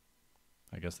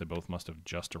 I guess they both must have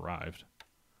just arrived.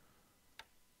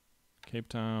 Cape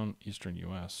Town, eastern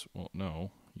U.S. Well,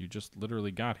 no, you just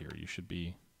literally got here. You should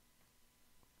be.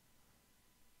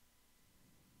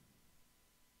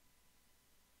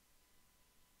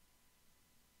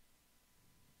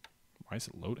 Why is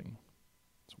it loading?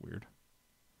 It's weird.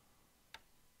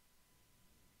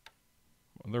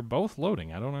 Well, they're both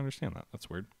loading. I don't understand that. That's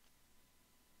weird.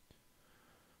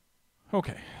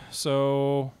 Okay,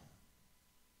 so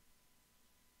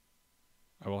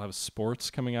I will have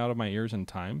sports coming out of my ears in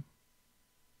time.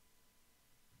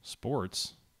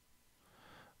 Sports?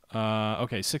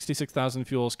 Okay, 66,000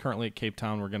 fuels currently at Cape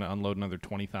Town. We're going to unload another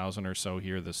 20,000 or so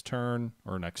here this turn,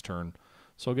 or next turn.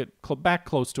 So we'll get back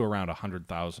close to around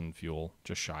 100,000 fuel,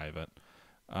 just shy of it.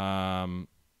 I'm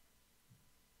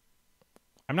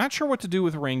not sure what to do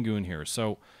with Rangoon here.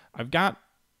 So I've got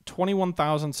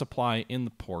 21,000 supply in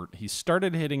the port. He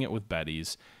started hitting it with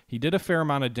Bettys. He did a fair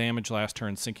amount of damage last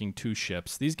turn, sinking 2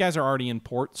 ships. These guys are already in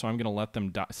port, so I'm going to let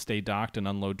them stay docked and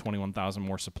unload 21,000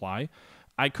 more supply.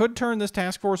 I could turn this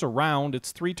task force around.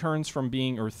 It's 3 turns from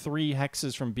being, or 3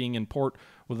 hexes from being in port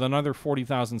with another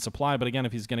 40,000 supply. But again,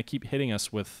 if he's going to keep hitting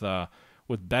us with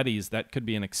Bettys, that could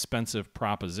be an expensive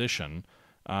proposition.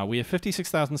 We have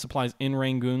 56,000 supplies in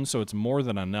Rangoon, so it's more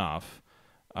than enough.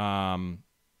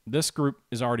 This group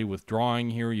is already withdrawing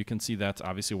here. You can see that's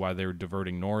obviously why they're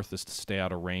diverting north, is to stay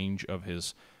out of range of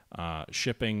his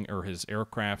shipping or his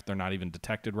aircraft. They're not even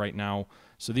detected right now.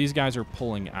 So these guys are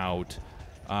pulling out.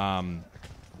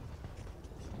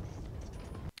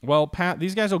 Well, Pat,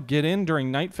 these guys will get in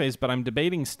during night phase, but I'm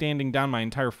debating standing down my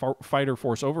entire fighter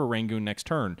force over Rangoon next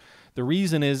turn. The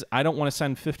reason is I don't want to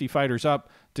send 50 fighters up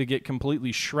to get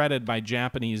completely shredded by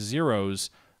Japanese Zeros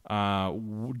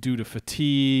due to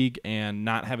fatigue and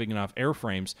not having enough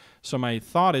airframes. So my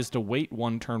thought is to wait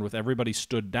 1 turn with everybody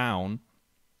stood down,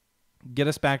 get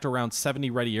us back to around 70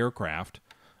 ready aircraft,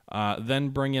 then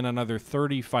bring in another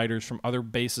 30 fighters from other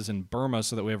bases in Burma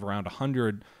so that we have around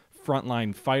 100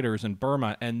 frontline fighters in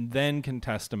Burma, and then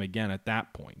contest them again at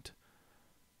that point.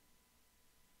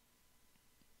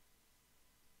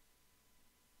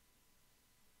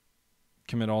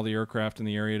 Commit all the aircraft in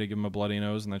the area to give him a bloody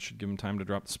nose, and that should give him time to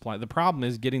drop the supply. The problem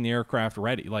is getting the aircraft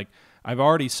ready. Like, I've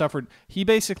already suffered. He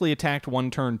basically attacked 1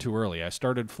 turn too early. I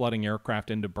started flooding aircraft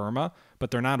into Burma,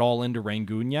 but they're not all into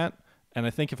Rangoon yet. And I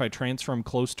think if I transfer them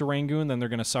close to Rangoon, then they're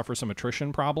going to suffer some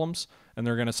attrition problems, and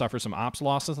they're going to suffer some ops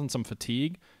losses and some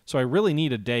fatigue. So I really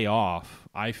need a day off,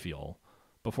 I feel,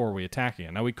 before we attack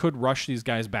again. Now, we could rush these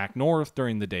guys back north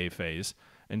during the day phase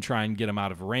and try and get them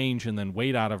out of range, and then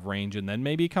wait out of range, and then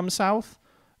maybe come south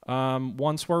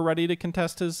once we're ready to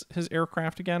contest his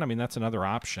aircraft again. I mean, that's another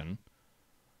option.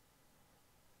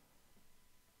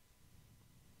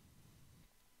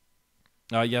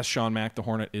 Yes, Sean Mack, the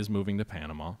Hornet is moving to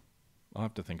Panama. I'll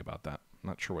have to think about that. I'm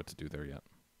not sure what to do there yet.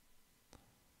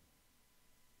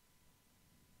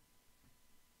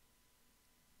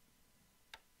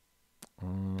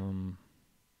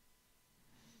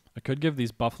 I could give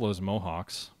these Buffaloes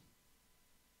Mohawks.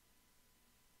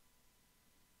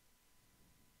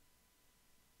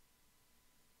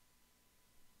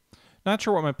 Not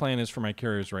sure what my plan is for my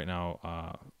carriers right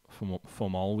now,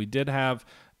 Fomal. We did have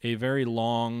a very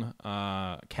long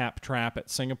cap trap at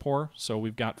Singapore, so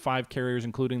we've got 5 carriers,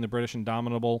 including the British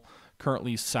Indomitable,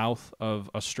 currently south of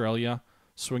Australia,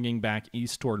 swinging back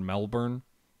east toward Melbourne.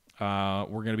 We're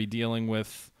going to be dealing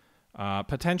with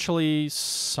potentially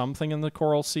something in the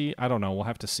Coral Sea. I don't know. We'll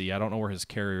have to see. I don't know where his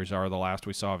carriers are. The last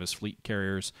we saw of his fleet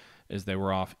carriers is they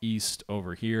were off east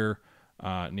over here.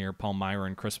 Near Palmyra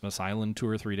and Christmas Island 2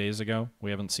 or 3 days ago.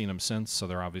 We haven't seen them since, so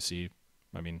they're obviously,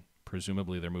 I mean,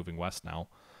 presumably they're moving west now.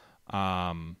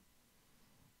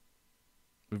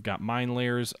 We've got mine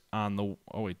layers on the...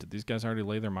 Oh, wait, did these guys already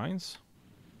lay their mines?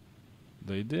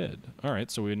 They did. All right,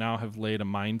 so we now have laid a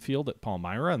minefield at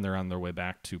Palmyra, and they're on their way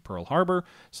back to Pearl Harbor.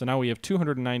 So now we have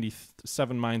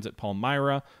 297 mines at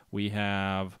Palmyra. We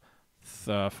have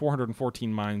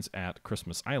 414 mines at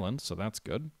Christmas Island, so that's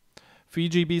good.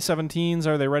 Fiji B-17s,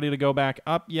 are they ready to go back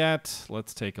up yet?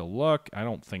 Let's take a look. I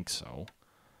don't think so.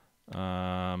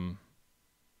 I've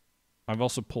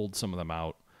also pulled some of them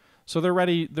out. So they're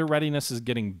ready. Their readiness is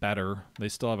getting better. They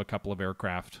still have a couple of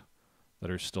aircraft that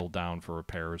are still down for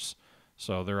repairs.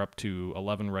 So they're up to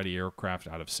 11 ready aircraft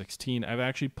out of 16. I've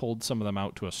actually pulled some of them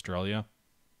out to Australia.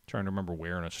 I'm trying to remember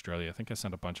where in Australia. I think I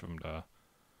sent a bunch of them to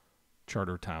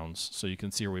charter towns. So you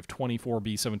can see here we have 24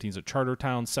 B-17s at charter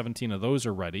towns. 17 of those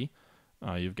are ready.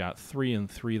 You've got 3 and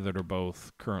 3 that are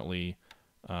both currently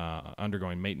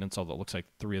undergoing maintenance, although it looks like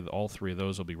all three of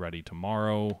those will be ready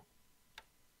tomorrow.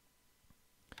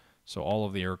 So all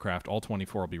of the aircraft, all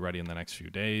 24, will be ready in the next few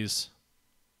days.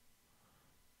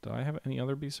 Did I have any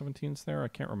other B-17s there? I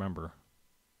can't remember.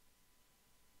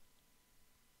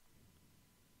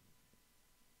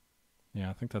 Yeah,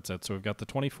 I think that's it. So we've got the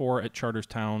 24 at charter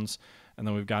towns, and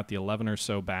then we've got the 11 or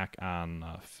so back on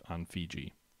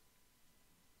Fiji.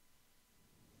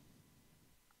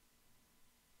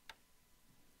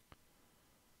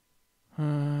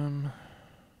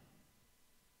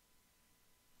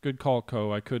 Good call,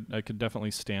 Co. I could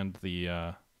definitely stand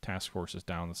the task forces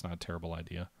down. That's not a terrible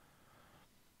idea.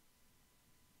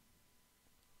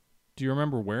 Do you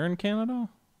remember where in Canada?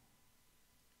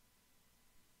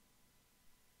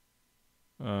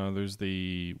 There's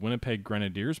the Winnipeg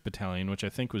Grenadiers Battalion, which I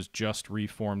think was just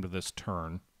reformed this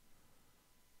turn.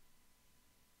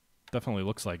 Definitely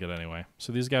looks like it anyway.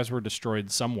 So these guys were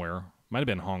destroyed somewhere. Might have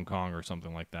been Hong Kong or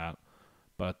something like that.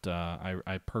 But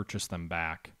I purchased them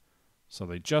back. So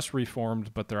they just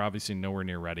reformed, but they're obviously nowhere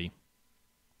near ready.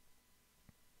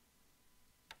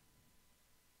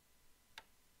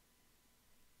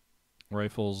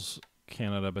 Rifles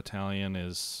Canada Battalion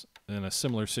is in a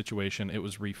similar situation. It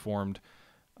was reformed.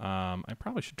 I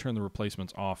probably should turn the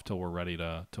replacements off till we're ready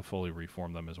to fully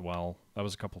reform them as well. That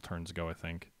was a couple turns ago, I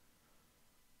think.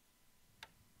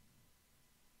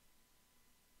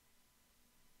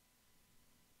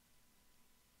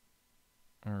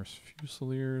 Our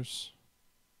Fusiliers.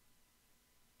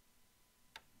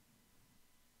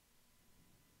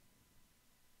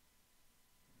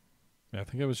 Yeah, I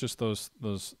think it was just those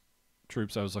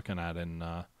troops I was looking at in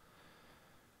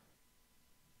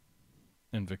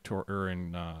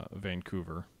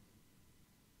Vancouver.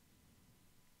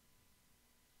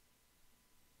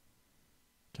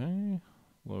 Okay,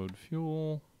 load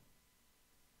fuel.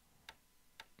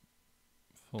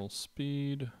 Full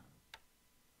speed.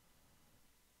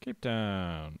 Cape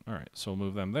Town. All right, so we'll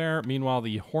move them there. Meanwhile,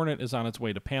 the Hornet is on its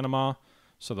way to Panama.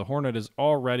 So the Hornet is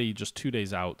already just 2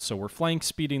 days out. So we're flank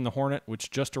speeding the Hornet,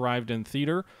 which just arrived in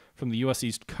theater from the U.S.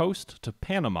 East Coast to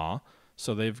Panama.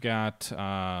 So they've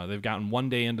gotten 1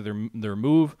 day into their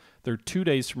move. They're 2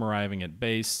 days from arriving at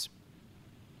base.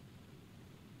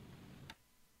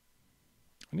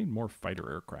 I need more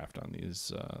fighter aircraft on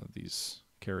these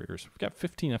carriers. We've got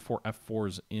 15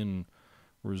 F4s in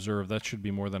reserve. That should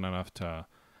be more than enough to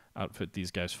outfit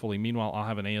these guys fully. Meanwhile, I'll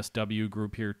have an ASW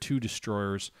group here, 2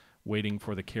 destroyers waiting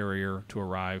for the carrier to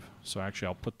arrive. So actually,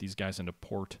 I'll put these guys into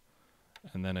port.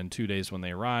 And then in 2 days when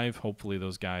they arrive, hopefully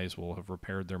those guys will have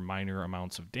repaired their minor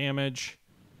amounts of damage.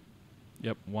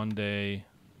 Yep, 1 day,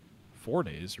 4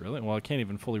 days, really? Well, it can't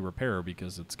even fully repair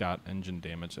because it's got engine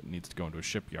damage that needs to go into a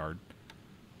shipyard.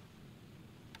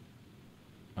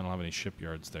 I don't have any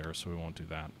shipyards there, so we won't do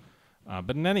that.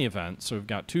 But in any event, so we've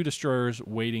got 2 destroyers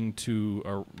waiting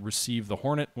to receive the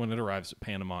Hornet when it arrives at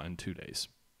Panama in 2 days.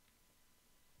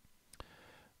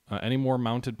 Any more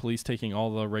mounted police taking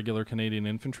all the regular Canadian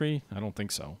infantry? I don't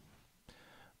think so.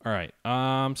 All right.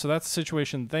 So that's the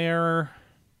situation there.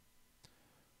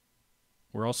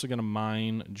 We're also going to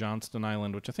mine Johnston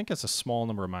Island, which I think has a small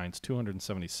number of mines,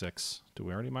 276. Do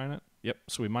we already mine it? Yep.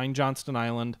 So we mined Johnston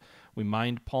Island. We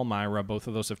mined Palmyra. Both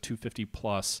of those have 250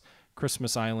 plus.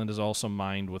 Christmas Island is also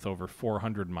mined with over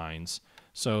 400 mines.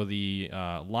 So the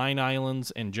Line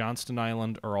Islands and Johnston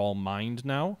Island are all mined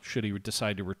now, should he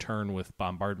decide to return with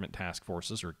bombardment task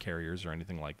forces or carriers or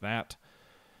anything like that.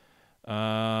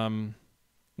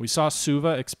 We saw Suva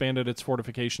expanded its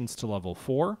fortifications to level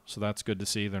 4, so that's good to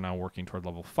see. They're now working toward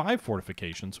level 5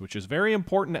 fortifications, which is very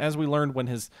important, as we learned when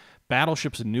his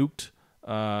battleships nuked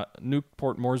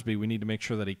Port Moresby. We need to make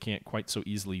sure that he can't quite so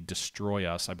easily destroy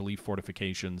us. I believe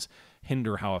fortifications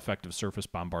hinder how effective surface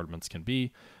bombardments can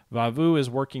be. Vavu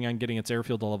is working on getting its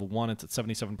airfield to level 1. It's at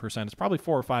 77%. It's probably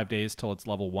 4 or 5 days till it's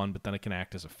level 1, but then it can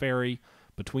act as a ferry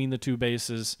between the two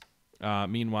bases.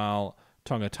 Meanwhile,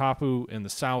 Tongatapu in the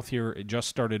south here, it just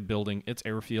started building its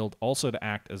airfield also to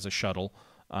act as a shuttle.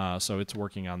 So it's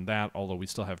working on that, although we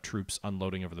still have troops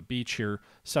unloading over the beach here.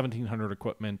 1,700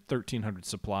 equipment, 1,300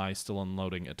 supply still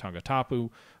unloading at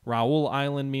Tongatapu. Raoul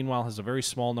Island, meanwhile, has a very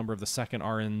small number of the 2nd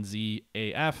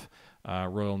RNZAF,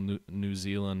 Royal New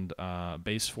Zealand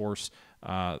Base Force.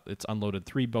 It's unloaded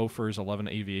 3 Bofors, 11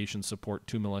 aviation support,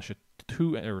 2 militia,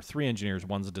 3 engineers,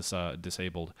 1's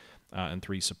disabled, and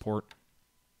 3 support.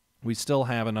 We still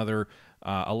have another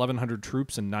 1,100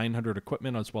 troops and 900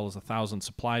 equipment, as well as 1,000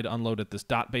 supply to unload at this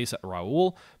dot base at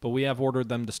Raoul, but we have ordered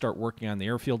them to start working on the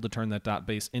airfield to turn that dot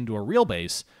base into a real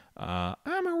base.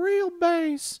 I'm a real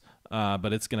base,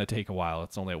 but it's going to take a while.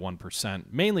 It's only at 1%,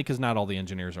 mainly because not all the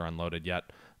engineers are unloaded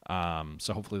yet,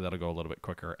 so hopefully that'll go a little bit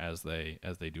quicker as they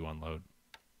do unload.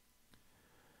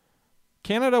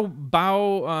 Canada,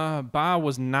 Ba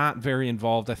was not very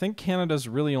involved. I think Canada's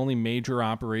really only major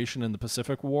operation in the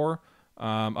Pacific War,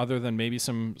 other than maybe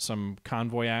some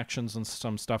convoy actions and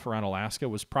some stuff around Alaska,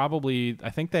 was probably, I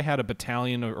think they had a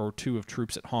battalion or 2 of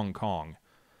troops at Hong Kong,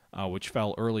 which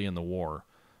fell early in the war.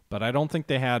 But I don't think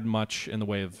they had much in the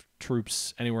way of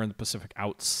troops anywhere in the Pacific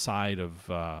outside of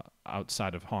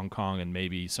Hong Kong and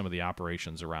maybe some of the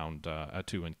operations around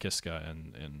Attu and Kiska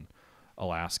in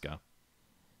Alaska.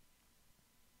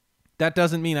 That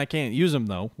doesn't mean I can't use them,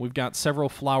 though. We've got several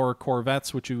Flower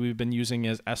corvettes, which we've been using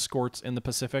as escorts in the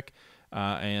Pacific,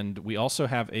 and we also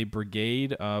have a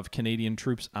brigade of Canadian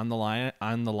troops on the Line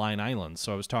Islands.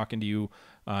 So I was talking to you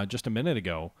just a minute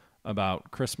ago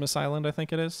about Christmas Island, I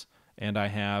think it is, and I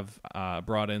have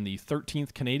brought in the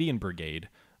 13th Canadian Brigade,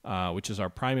 which is our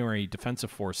primary defensive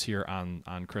force here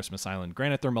on Christmas Island.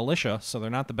 Granted, they're militia, so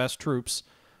they're not the best troops,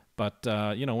 but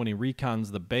you know, when he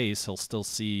recons the base, he'll still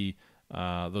see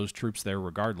those troops there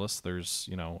regardless. There's,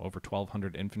 you know, over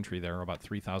 1,200 infantry there, about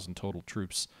 3,000 total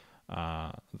troops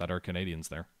that are Canadians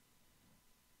there.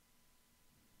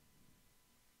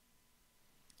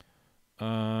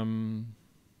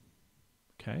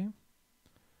 Okay.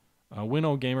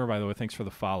 Winnow Gamer, by the way, thanks for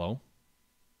the follow.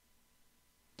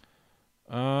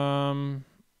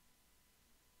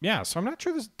 Yeah, so I'm not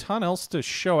sure there's a ton else to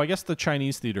show. I guess the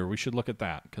Chinese theater, we should look at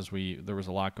that because there was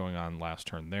a lot going on last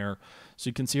turn there.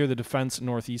 So you can see here the defense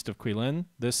northeast of Quilin.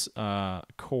 This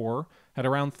corps had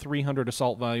around 300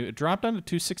 assault value. It dropped down to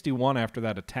 261 after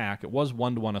that attack. It was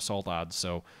 1-to-1 assault odds,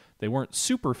 so they weren't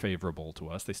super favorable to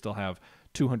us. They still have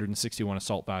 261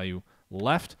 assault value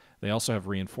left. They also have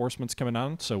reinforcements coming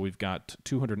on, so we've got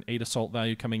 208 assault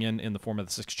value coming in the form of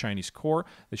the 6th Chinese Corps.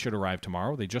 They should arrive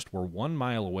tomorrow. They just were 1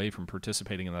 mile away from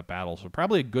participating in that battle, so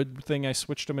probably a good thing I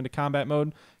switched them into combat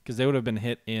mode because they would have been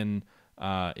hit in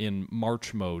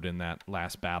march mode in that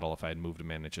last battle if I had moved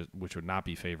them in, which would not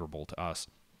be favorable to us.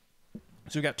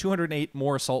 So we've got 208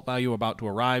 more assault value about to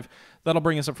arrive. That'll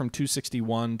bring us up from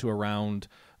 261 to around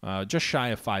just shy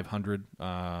of 500,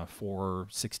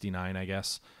 469, I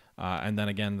guess. And then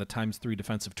again, the ×3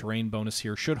 defensive terrain bonus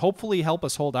here should hopefully help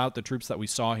us hold out the troops that we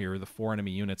saw here, the 4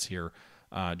 enemy units here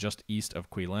just east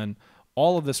of Quilin.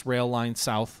 All of this rail line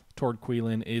south toward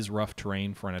Quilin is rough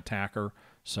terrain for an attacker,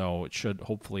 so it should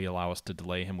hopefully allow us to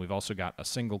delay him. We've also got a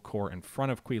single corps in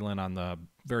front of Quilin on the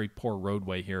very poor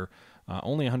roadway here.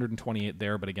 Only 128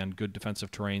 there, but again, good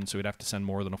defensive terrain, so we'd have to send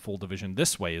more than a full division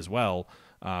this way as well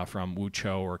from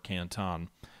Wuchou or Canton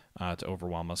to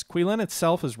overwhelm us. Quilin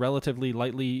itself is relatively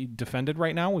lightly defended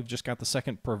right now. We've just got the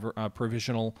 2nd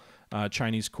provisional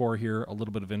Chinese Corps here, a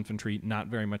little bit of infantry, not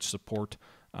very much support,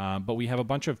 but we have a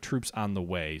bunch of troops on the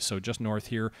way. So just north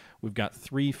here, we've got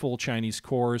 3 full Chinese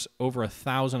Corps, over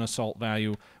 1,000 assault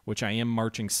value, which I am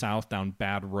marching south down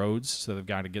bad roads, so they've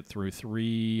got to get through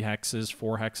 3 hexes,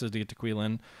 4 hexes to get to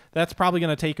Quilin. That's probably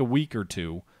going to take a week or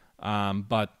two.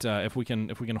 But if we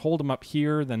can hold them up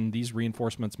here, then these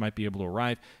reinforcements might be able to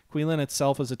arrive. Quilin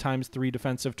itself is a ×3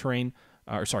 defensive terrain,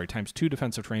 or sorry, ×2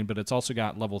 defensive terrain, but it's also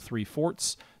got level 3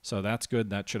 forts, so that's good.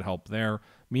 That should help there.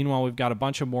 Meanwhile, we've got a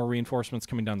bunch of more reinforcements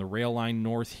coming down the rail line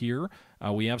north here.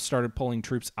 We have started pulling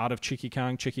troops out of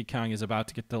Chikikong. Chikikong is about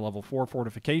to get to level 4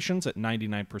 fortifications at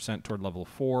 99% toward level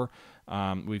 4.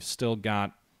 We've still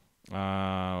got,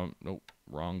 nope,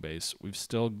 wrong base. We've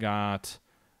still got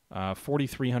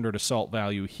 4,300 assault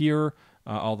value here,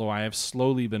 although I have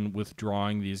slowly been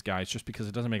withdrawing these guys just because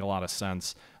it doesn't make a lot of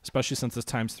sense, especially since this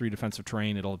 ×3 defensive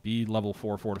terrain. It'll be level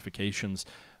 4 fortifications.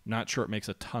 Not sure it makes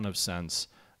a ton of sense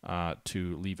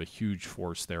to leave a huge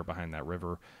force there behind that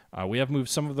river. We have moved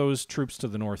some of those troops to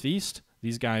the northeast.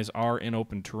 These guys are in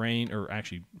open terrain, or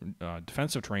actually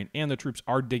defensive terrain, and the troops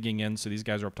are digging in, so these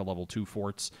guys are up to level 2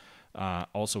 forts,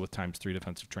 also with ×3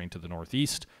 defensive terrain to the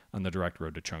northeast on the direct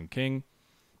road to Chongqing.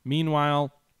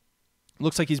 Meanwhile,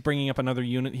 looks like he's bringing up another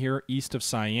unit here east of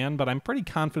Cyan, but I'm pretty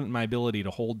confident in my ability to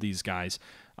hold these guys.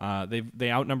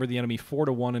 They outnumber the enemy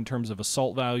 4-1 in terms of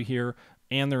assault value here,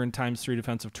 and they're in ×3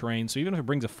 defensive terrain, so even if it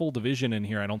brings a full division in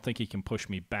here, I don't think he can push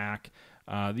me back.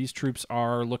 These troops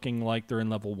are looking like they're in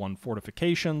level 1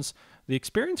 fortifications. The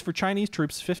experience for Chinese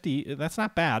troops, 50, that's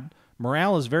not bad.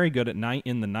 Morale is very good at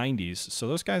in the 90s, so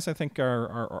those guys I think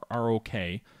are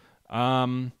okay.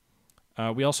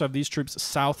 We also have these troops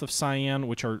south of Cyan,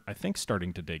 which are, I think,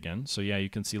 starting to dig in. So, yeah, you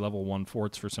can see level 1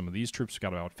 forts for some of these troops. We've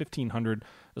got about 1,500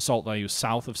 assault value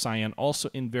south of Cyan,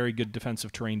 also in very good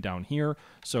defensive terrain down here.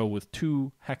 So, with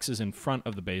 2 hexes in front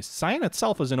of the base. Cyan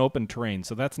itself is an open terrain,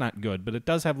 so that's not good. But it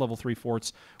does have level 3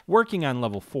 forts working on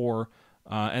level 4.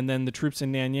 And then the troops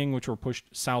in Nanying, which were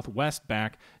pushed southwest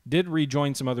back, did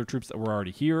rejoin some other troops that were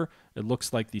already here. It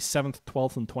looks like the 7th,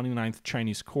 12th, and 29th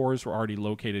Chinese Corps were already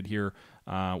located here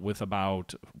with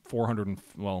about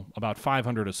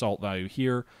 500 assault value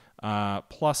here,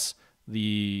 plus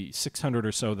the 600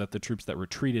 or so that the troops that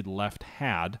retreated left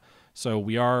had. So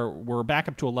we're back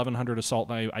up to 1,100 assault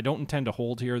value. I don't intend to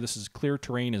hold here. This is clear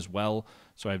terrain as well,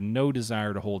 so I have no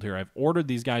desire to hold here. I've ordered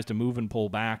these guys to move and pull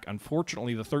back.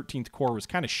 Unfortunately, the 13th Corps was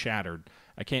kind of shattered.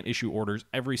 I can't issue orders.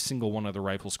 Every single one of the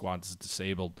rifle squads is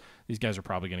disabled. These guys are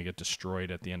probably going to get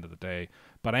destroyed at the end of the day.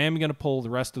 But I am going to pull the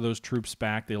rest of those troops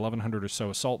back, the 1,100 or so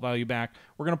assault value back.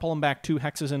 We're going to pull them back 2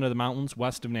 hexes into the mountains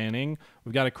west of Nanning.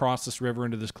 We've got to cross this river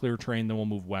into this clear terrain, then we'll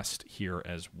move west here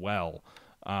as well.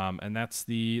 And that's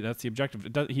the objective.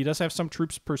 He does have some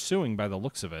troops pursuing by the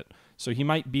looks of it. So he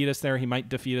might beat us there. He might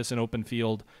defeat us in open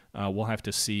field. We'll have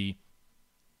to see.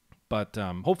 But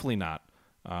hopefully not.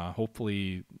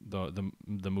 Hopefully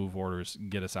the move orders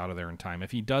get us out of there in time. If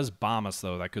he does bomb us,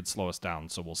 though, that could slow us down,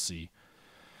 so we'll see.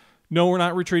 No, we're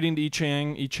not retreating to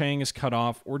Yichang. Yichang is cut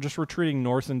off. We're just retreating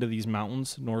north into these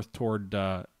mountains, north toward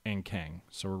Ankang.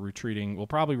 So we're retreating. We'll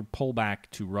probably pull back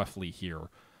to roughly here.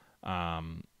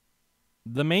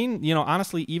 The main,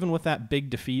 honestly, even with that big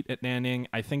defeat at Nanning,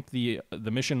 I think the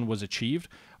mission was achieved.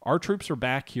 Our troops are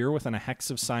back here within a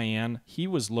hex of Cyan. He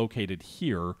was located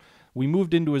here. We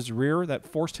moved into his rear. That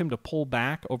forced him to pull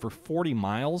back over 40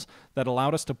 miles. That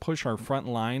allowed us to push our front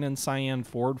line in Cyan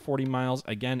forward 40 miles,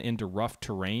 again, into rough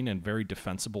terrain and very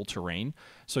defensible terrain.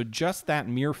 So just that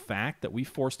mere fact that we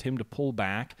forced him to pull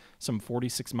back some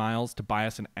 46 miles to buy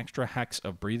us an extra hex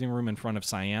of breathing room in front of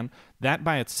Cyan, that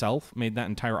by itself made that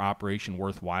entire operation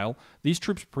worthwhile. These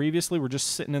troops previously were just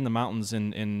sitting in the mountains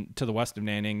to the west of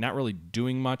Nanning, not really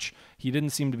doing much. He didn't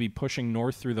seem to be pushing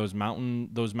north through those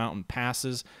mountain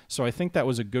passes. So I think that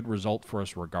was a good result for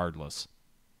us regardless.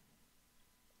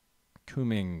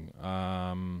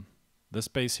 Kuming, this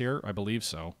base here, I believe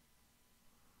so.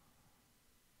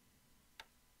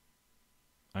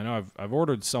 I know I've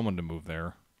ordered someone to move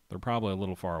there. They're probably a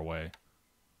little far away.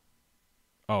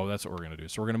 Oh, that's what we're going to do.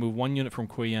 So we're going to move 1 unit from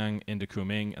Guiyang into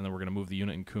Kuming, and then we're going to move the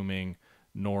unit in Kuming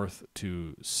north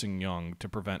to Xingyang to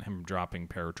prevent him dropping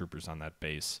paratroopers on that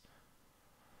base.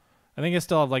 I think I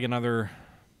still have like another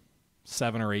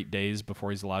 7 or 8 days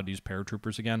before he's allowed to use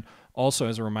paratroopers again. Also,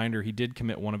 as a reminder, he did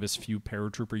commit one of his few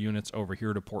paratrooper units over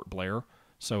here to Port Blair.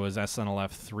 So his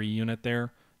SNLF 3 unit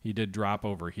there, he did drop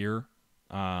over here.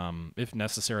 If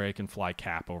necessary, I can fly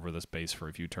Cap over this base for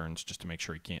a few turns just to make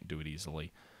sure he can't do it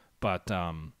easily. But,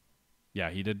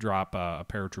 yeah, he did drop a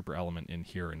paratrooper element in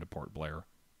here into Port Blair,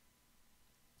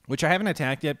 which I haven't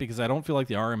attacked yet because I don't feel like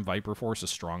the RM Viper force is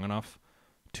strong enough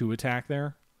to attack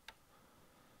there.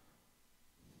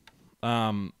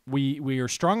 We are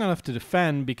strong enough to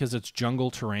defend because it's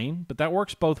jungle terrain, but that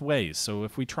works both ways. So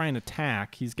if we try and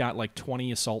attack, he's got like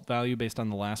 20 assault value based on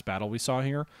the last battle we saw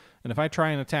here. And if I try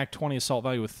and attack 20 assault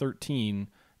value with 13,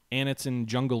 and it's in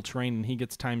jungle terrain, and he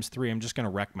gets ×3, I'm just going to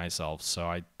wreck myself, so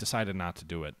I decided not to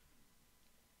do it.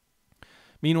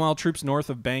 Meanwhile, troops north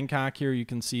of Bangkok here, you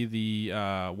can see the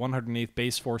 108th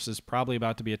Base Forces probably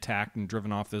about to be attacked and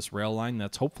driven off this rail line.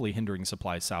 That's hopefully hindering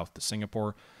supplies south to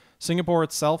Singapore. Singapore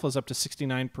itself is up to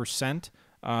 69%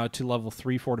 to level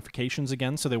 3 fortifications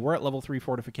again. So they were at level 3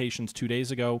 fortifications 2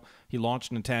 days ago. He launched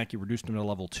an attack. He reduced them to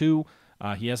level 2.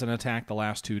 He hasn't attacked the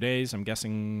last 2 days. I'm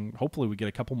guessing hopefully we get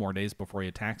a couple more days before he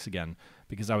attacks again,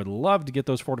 because I would love to get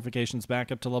those fortifications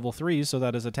back up to level 3 so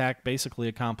that his attack basically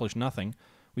accomplished nothing.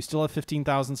 We still have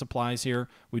 15,000 supplies here.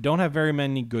 We don't have very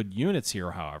many good units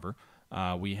here, however.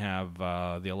 We have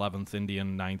the 11th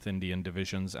Indian, 9th Indian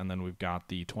divisions, and then we've got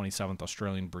the 27th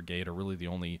Australian Brigade are really the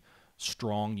only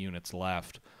strong units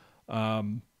left.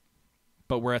 But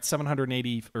we're at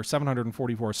 780 or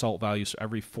 744 assault value, so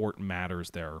every fort matters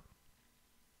there.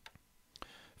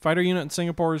 Fighter unit in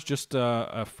Singapore is just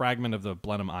a fragment of the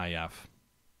Blenheim IF.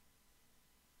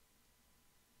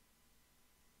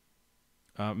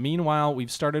 Meanwhile,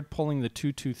 we've started pulling the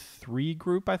 223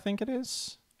 group, I think it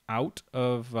is, out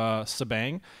of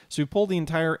Sabang. So we pulled the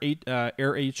entire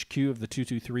air HQ of the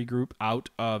 223 group out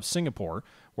of Singapore.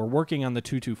 We're working on the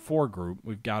 224 group.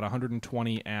 We've got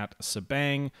 120 at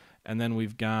Sabang, and then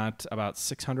we've got about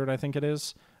 600, I think it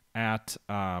is, at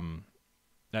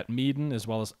Medan, as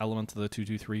well as elements of the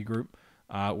 223 group.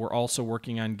 We're also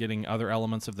working on getting other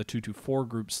elements of the 224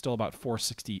 group. Still about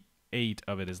 468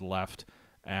 of it is left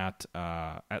at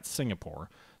Singapore.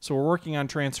 So we're working on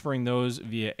transferring those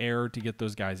via air to get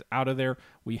those guys out of there.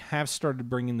 We have started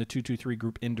bringing the 223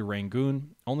 group into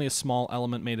Rangoon. Only a small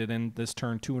element made it in this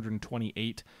turn.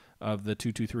 228 of the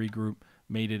 223 group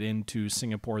made it into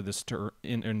Singapore this turn,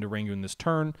 into Rangoon this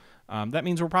turn. That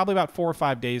means we're probably about 4 or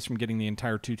 5 days from getting the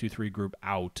entire 223 group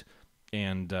out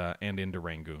and into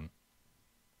Rangoon.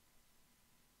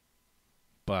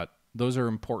 But those are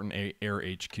important air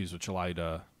HQs, which allow you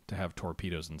to have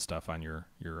torpedoes and stuff on your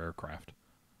aircraft.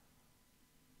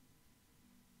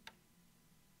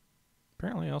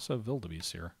 Apparently I also have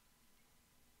Wildebeests here.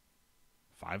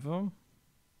 5 of them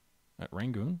at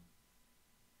Rangoon.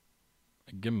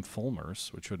 I give them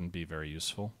Fulmars, which wouldn't be very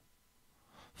useful.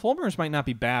 Fulmars might not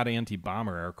be bad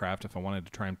anti-bomber aircraft if I wanted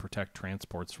to try and protect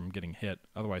transports from getting hit.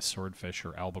 Otherwise, Swordfish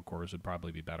or Albacores would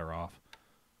probably be better off.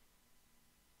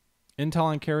 Intel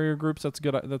on carrier groups, that's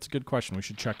a good question. We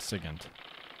should check SIGINT.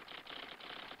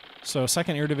 So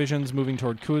 2nd Air Division's moving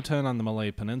toward Kuantan on the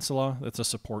Malay Peninsula. That's a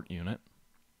support unit.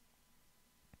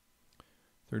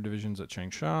 3rd Division's at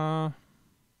Changsha.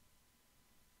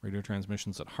 Radio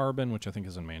transmissions at Harbin, which I think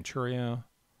is in Manchuria.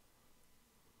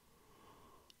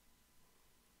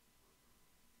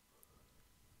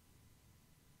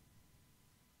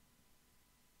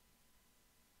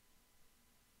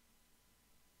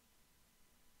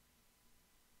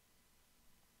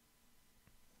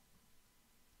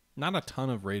 Not a ton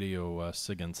of radio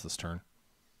SIGINTs this turn.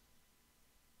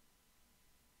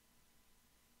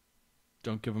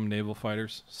 Don't give them naval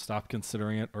fighters. Stop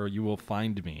considering it, or you will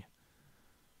find me.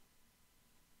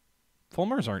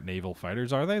 Fulmars aren't naval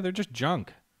fighters, are they? They're just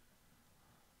junk.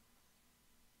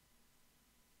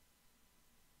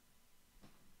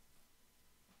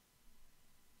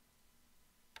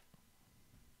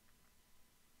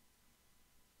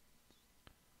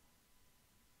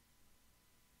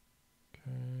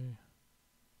 Okay.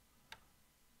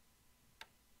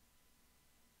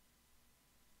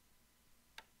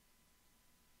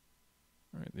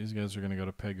 All right, these guys are going to go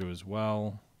to Pegu as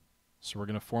well. So we're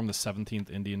going to form the 17th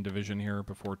Indian Division here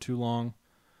before too long.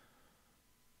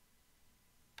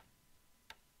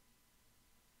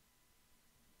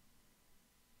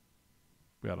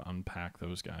 We got to unpack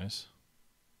those guys.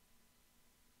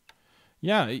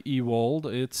 Yeah, Ewald,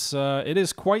 it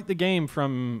is quite the game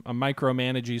from a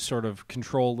micromanagey sort of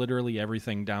control literally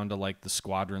everything down to like the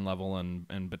squadron level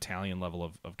and battalion level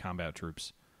of combat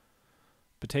troops.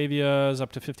 Batavia is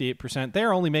up to 58%.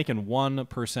 They're only making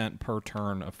 1% per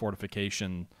turn of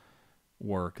fortification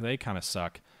work. They kind of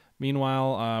suck.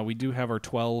 Meanwhile, we do have our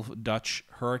 12 Dutch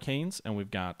Hurricanes, and we've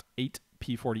got 8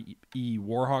 P-40E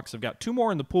Warhawks. I've got 2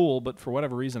 more in the pool, but for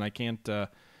whatever reason, I can't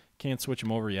switch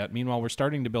them over yet. Meanwhile, we're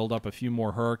starting to build up a few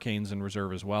more Hurricanes in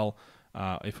reserve as well.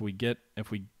 I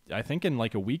think in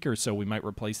like a week or so, we might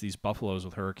replace these Buffaloes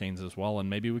with Hurricanes as well, and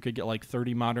maybe we could get like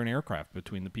 30 modern aircraft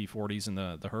between the P-40s and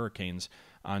the Hurricanes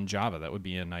on Java. That would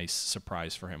be a nice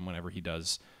surprise for him whenever he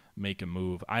does make a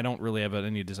move. I don't really have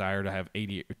any desire to have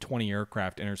 20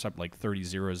 aircraft intercept like 30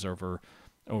 Zeros over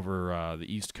the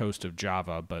east coast of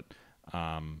Java, but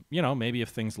you know, maybe if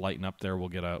things lighten up there, we'll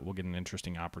get an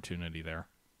interesting opportunity there.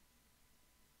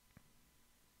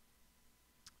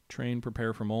 Train,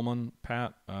 prepare for Molman.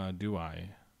 Pat, do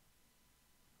I?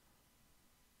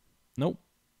 Nope.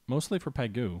 Mostly for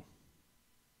Pegu.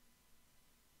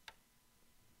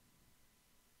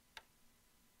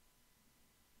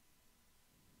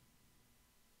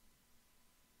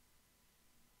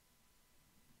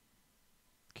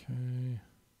 Okay.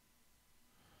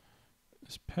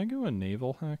 Is Pegu a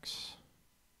naval hex?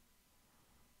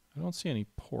 I don't see any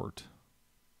port.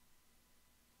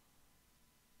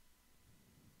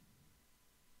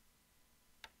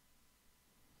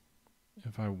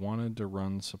 If I wanted to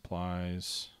run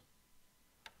supplies,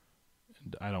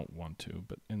 and I don't want to,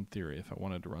 but in theory, if I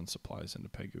wanted to run supplies into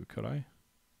Pegu, could I?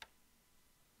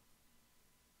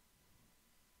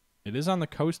 It is on the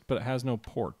coast, but it has no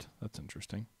port. That's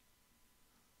interesting.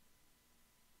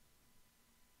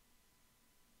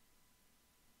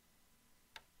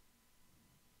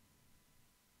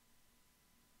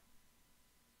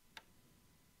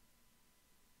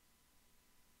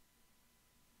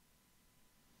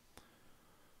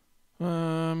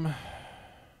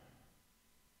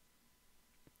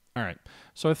 All right.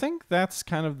 So I think that's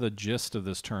kind of the gist of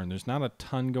this turn. There's not a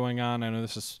ton going on. I know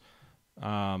this is,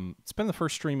 it's been the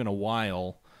first stream in a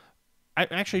while. I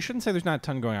actually shouldn't say there's not a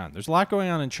ton going on. There's a lot going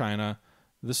on in China.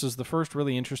 This is the first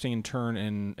really interesting turn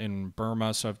in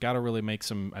Burma, so I've got to really make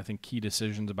some, I think, key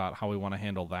decisions about how we want to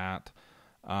handle that.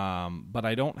 But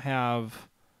I don't have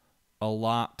a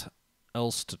lot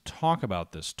else to talk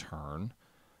about this turn.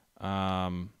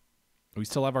 We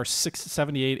still have our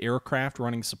 678 aircraft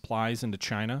running supplies into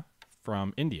China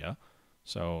from India,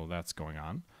 so that's going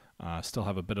on. Still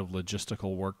have a bit of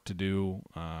logistical work to do,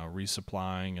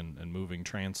 resupplying and moving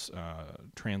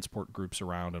transport groups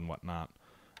around and whatnot.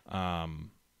 Why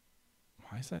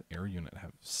does that air unit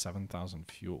have 7,000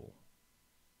 fuel?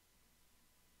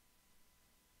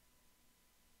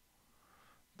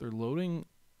 They're loading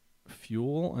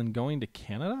fuel and going to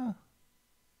Canada?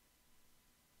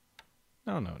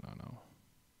 No.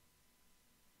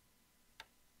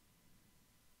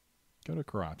 Go to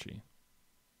Karachi.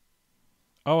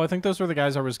 Oh, I think those were the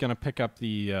guys I was going to pick up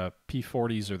the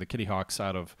P-40s or the Kitty Hawks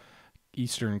out of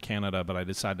eastern Canada, but I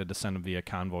decided to send them via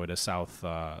convoy to South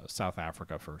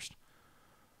Africa first.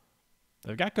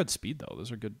 They've got good speed, though.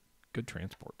 Those are good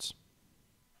transports.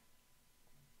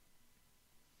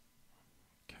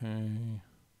 Okay.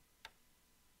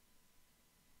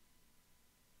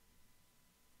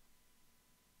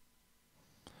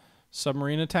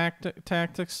 Submarine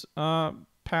tactics,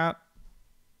 Pat.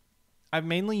 I've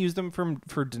mainly used them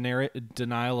for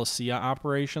denial of SIA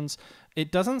operations.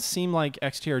 It doesn't seem like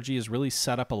XTRG has really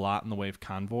set up a lot in the way of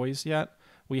convoys yet.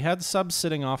 We had subs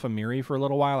sitting off of Miri for a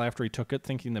little while after he took it,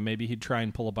 thinking that maybe he'd try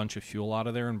and pull a bunch of fuel out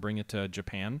of there and bring it to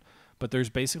Japan. But there's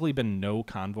basically been no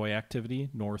convoy activity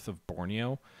north of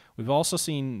Borneo. We've also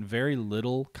seen very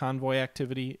little convoy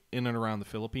activity in and around the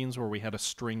Philippines, where we had a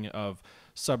string of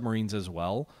submarines as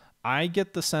well. I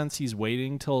get the sense he's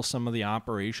waiting till some of the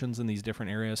operations in these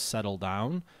different areas settle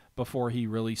down before he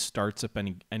really starts up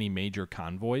any major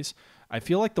convoys. I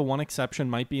feel like the one exception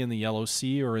might be in the Yellow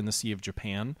Sea or in the Sea of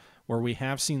Japan, where we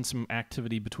have seen some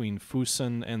activity between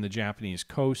Fusen and the Japanese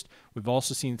coast. We've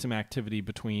also seen some activity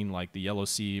between, like, the Yellow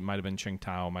Sea, might have been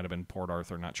Qingdao, might have been Port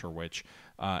Arthur, not sure which,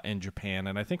 and Japan.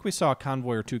 And I think we saw a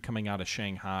convoy or two coming out of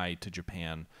Shanghai to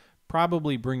Japan,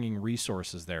 probably bringing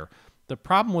resources there. The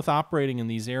problem with operating in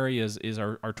these areas is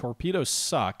our torpedoes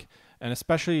suck, and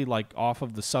especially like off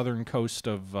of the southern coast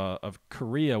of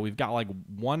Korea, we've got like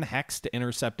one hex to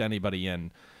intercept anybody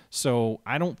in. So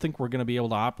I don't think we're going to be able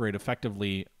to operate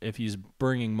effectively if he's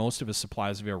bringing most of his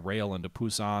supplies via rail into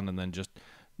Busan and then just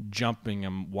jumping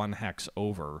him one hex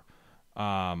over.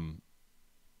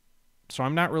 So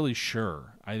I'm not really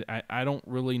sure. I don't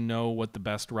really know what the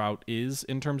best route is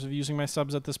in terms of using my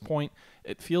subs at this point.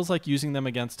 It feels like using them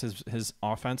against his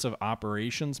offensive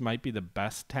operations might be the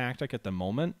best tactic at the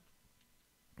moment.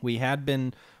 We have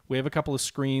a couple of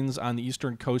screens on the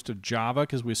eastern coast of Java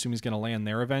because we assume he's going to land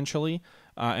there eventually.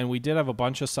 And we did have a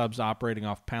bunch of subs operating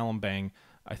off Palembang.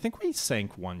 I think we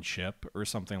sank one ship or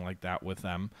something like that with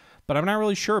them. But I'm not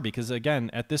really sure because, again,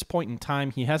 at this point in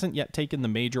time, he hasn't yet taken the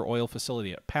major oil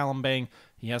facility at Palembang.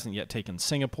 He hasn't yet taken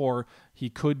Singapore. He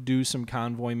could do some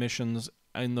convoy missions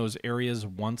in those areas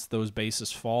once those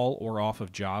bases fall, or off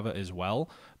of Java as well.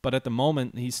 But at the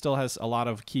moment, he still has a lot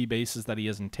of key bases that he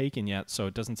hasn't taken yet, so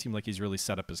it doesn't seem like he's really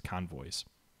set up his convoys.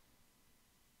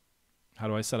 How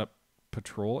do I set up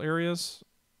patrol areas?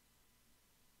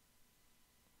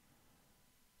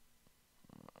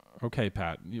 Okay,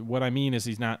 Pat. What I mean is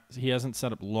he hasn't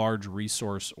set up large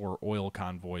resource or oil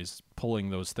convoys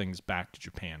pulling those things back to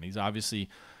Japan. He's obviously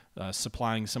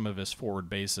supplying some of his forward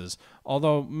bases.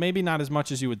 Although maybe not as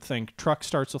much as you would think. Truck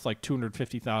starts with like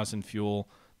 250,000 fuel.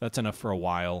 That's enough for a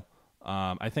while.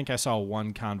 I think I saw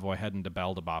one convoy heading to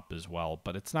Baldabop as well,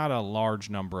 but it's not a large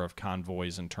number of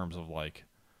convoys in terms of like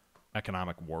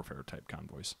economic warfare type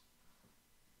convoys.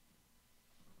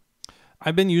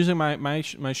 I've been using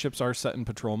my ships are set in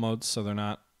patrol modes, so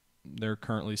they're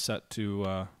currently set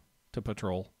to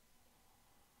patrol.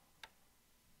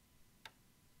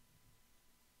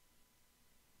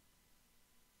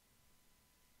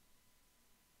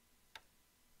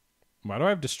 Why do I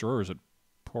have destroyers at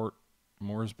Port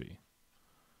Moresby?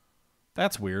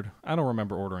 That's weird. I don't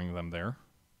remember ordering them there.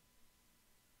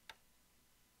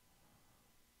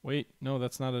 Wait, no,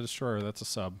 that's not a destroyer. That's a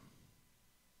sub.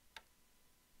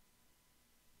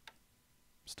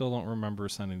 Still don't remember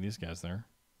sending these guys there.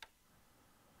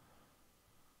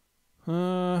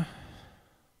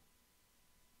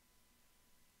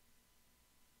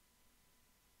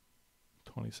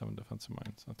 27 defensive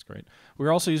mines. That's great.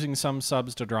 We're also using some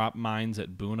subs to drop mines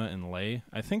at Buna and Leh.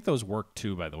 I think those work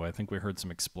too, by the way. I think we heard some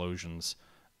explosions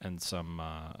and some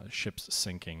ships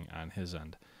sinking on his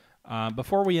end.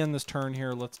 Before we end this turn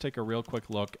here, let's take a real quick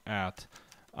look at...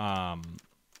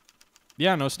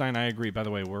 yeah, no, Stein, I agree. By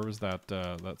the way, where was that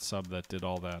that sub that did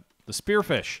all that? The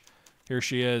Spearfish. Here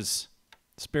she is.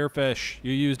 Spearfish.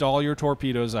 You used all your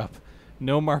torpedoes up.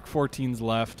 No Mark 14s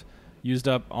left. Used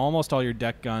up almost all your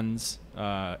deck guns.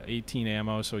 18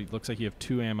 ammo, so it looks like you have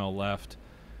 2 ammo left.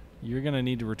 You're going to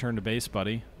need to return to base,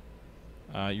 buddy.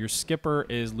 Your skipper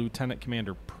is Lieutenant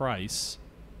Commander Price.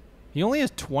 He only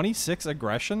has 26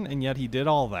 aggression, and yet he did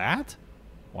all that?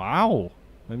 Wow.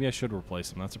 Maybe I should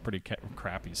replace him. That's a pretty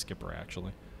crappy skipper,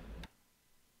 actually.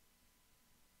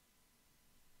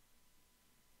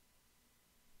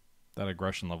 That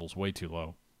aggression level's way too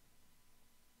low.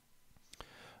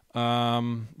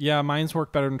 Yeah, mines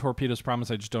work better than torpedoes. Promise,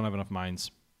 I just don't have enough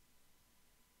mines.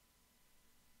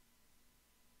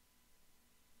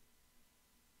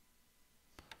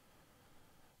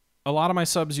 A lot of my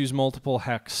subs use multiple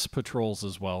hex patrols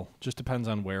as well. Just depends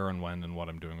on where and when and what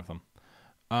I'm doing with them.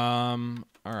 All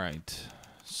right.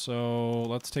 So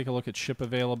let's take a look at ship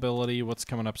availability. What's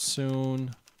coming up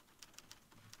soon?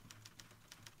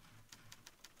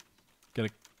 Get a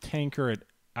tanker at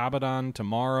Abaddon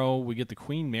tomorrow. We get the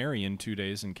Queen Mary in 2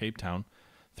 days in Cape Town.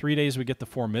 3 days we get the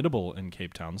Formidable in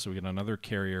Cape Town. So we get another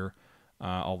carrier,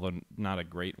 although not a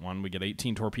great one. We get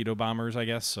 18 torpedo bombers, I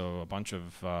guess, so a bunch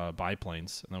of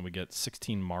biplanes. And then we get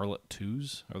 16 Marlet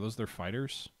 2s. Are those their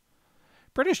fighters?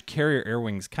 British carrier air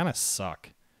wings kind of suck.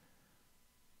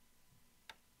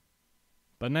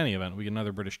 But in any event, we get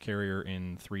another British carrier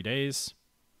in 3 days.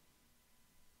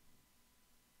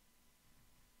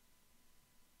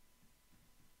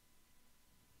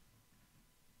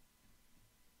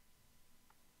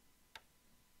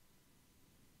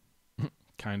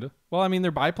 Kind of. Well, I mean, they're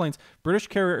biplanes. British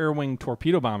carrier air wing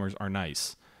torpedo bombers are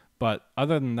nice. But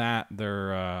other than that,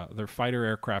 their fighter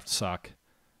aircraft suck.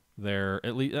 They're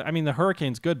at least, I mean, the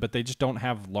Hurricane's good, but they just don't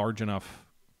have large enough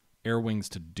air wings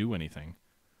to do anything.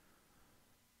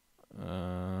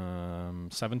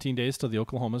 17 days till the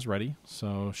Oklahoma's ready,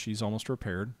 so she's almost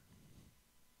repaired.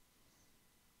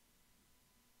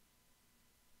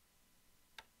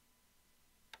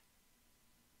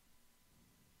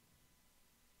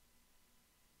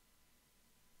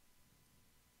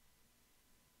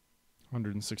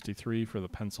 $163 for the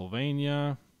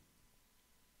Pennsylvania.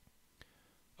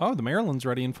 Oh, the Maryland's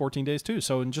ready in 14 days too.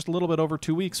 So in just a little bit over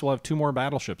 2 weeks, we'll have 2 more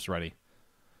battleships ready.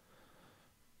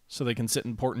 So they can sit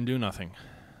in port and do nothing.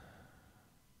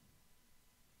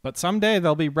 But someday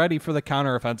they'll be ready for the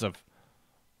counteroffensive.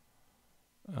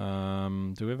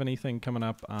 Do we have anything coming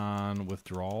up on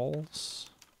withdrawals?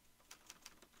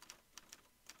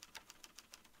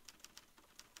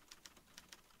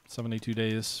 $72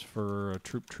 days for a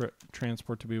troop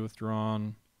transport to be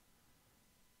withdrawn.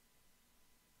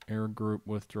 Air group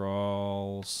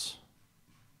withdrawals.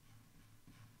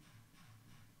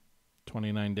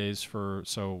 29 days for...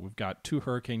 So we've got 2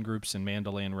 hurricane groups in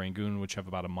Mandalay and Rangoon, which have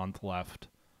about a month left.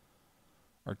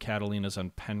 Our Catalinas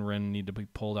on Penryn need to be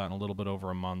pulled out in a little bit over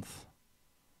a month.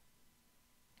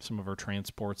 Some of our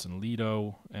transports in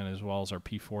Lido, and as well as our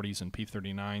P-40s and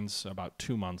P-39s, about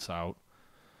 2 months out.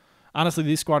 Honestly,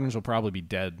 these squadrons will probably be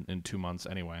dead in 2 months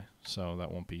anyway, so that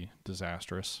won't be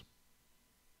disastrous.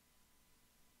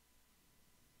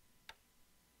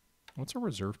 What's our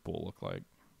reserve pool look like?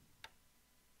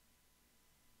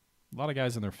 A lot of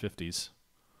guys in their 50s.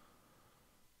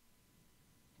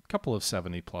 A couple of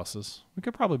 70 pluses. We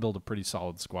could probably build a pretty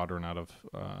solid squadron out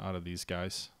of these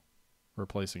guys.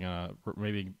 Replacing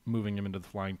maybe moving them into the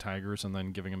Flying Tigers and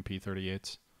then giving them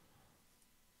P-38s.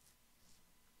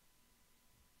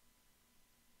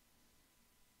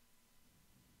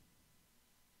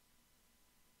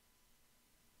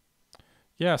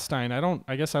 Yeah, Stein.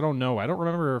 I guess I don't know. I don't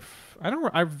remember if I don't.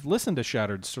 I've listened to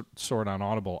Shattered Sword on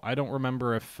Audible. I don't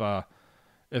remember if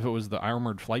it was the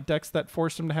armored flight decks that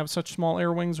forced him to have such small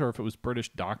air wings, or if it was British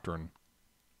doctrine,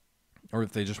 or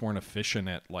if they just weren't efficient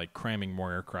at like cramming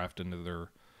more aircraft into their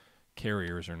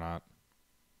carriers or not.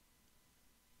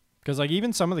 Because like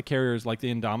even some of the carriers, like the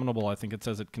Indomitable, I think it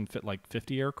says it can fit like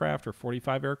 50 aircraft or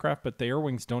 45 aircraft, but the air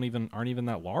wings aren't even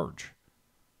that large.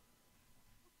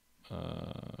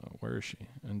 Where is she?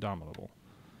 Indomitable.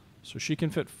 So she can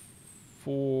fit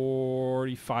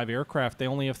 45 aircraft. They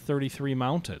only have 33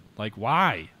 mounted. Like,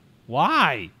 why?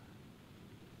 Why?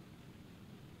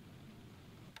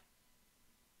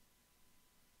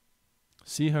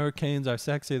 Sea Hurricanes are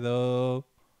sexy, though.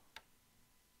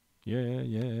 Yeah,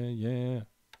 yeah, yeah.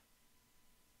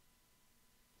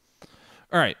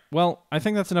 All right. Well, I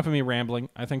think that's enough of me rambling.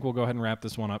 I think we'll go ahead and wrap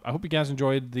this one up. I hope you guys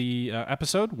enjoyed the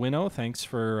episode. Winnow, thanks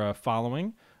for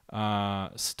following.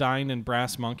 Stein and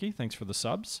Brass Monkey, thanks for the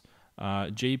subs.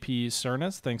 JP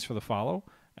Cernes, thanks for the follow.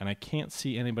 And I can't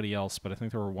see anybody else, but I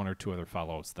think there were one or two other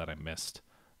follows that I missed.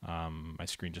 My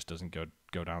screen just doesn't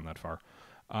go down that far.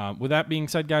 With that being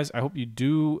said, guys, I hope you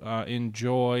do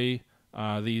enjoy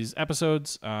these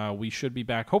episodes. We should be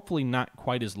back, hopefully not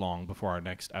quite as long before our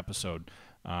next episode.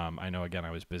 I know, again, I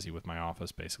was busy with my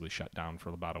office, basically shut down for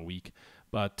about a week.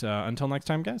 But until next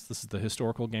time, guys, this is the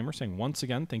Historical Gamer saying once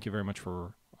again, thank you very much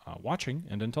for watching.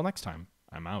 And until next time,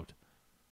 I'm out.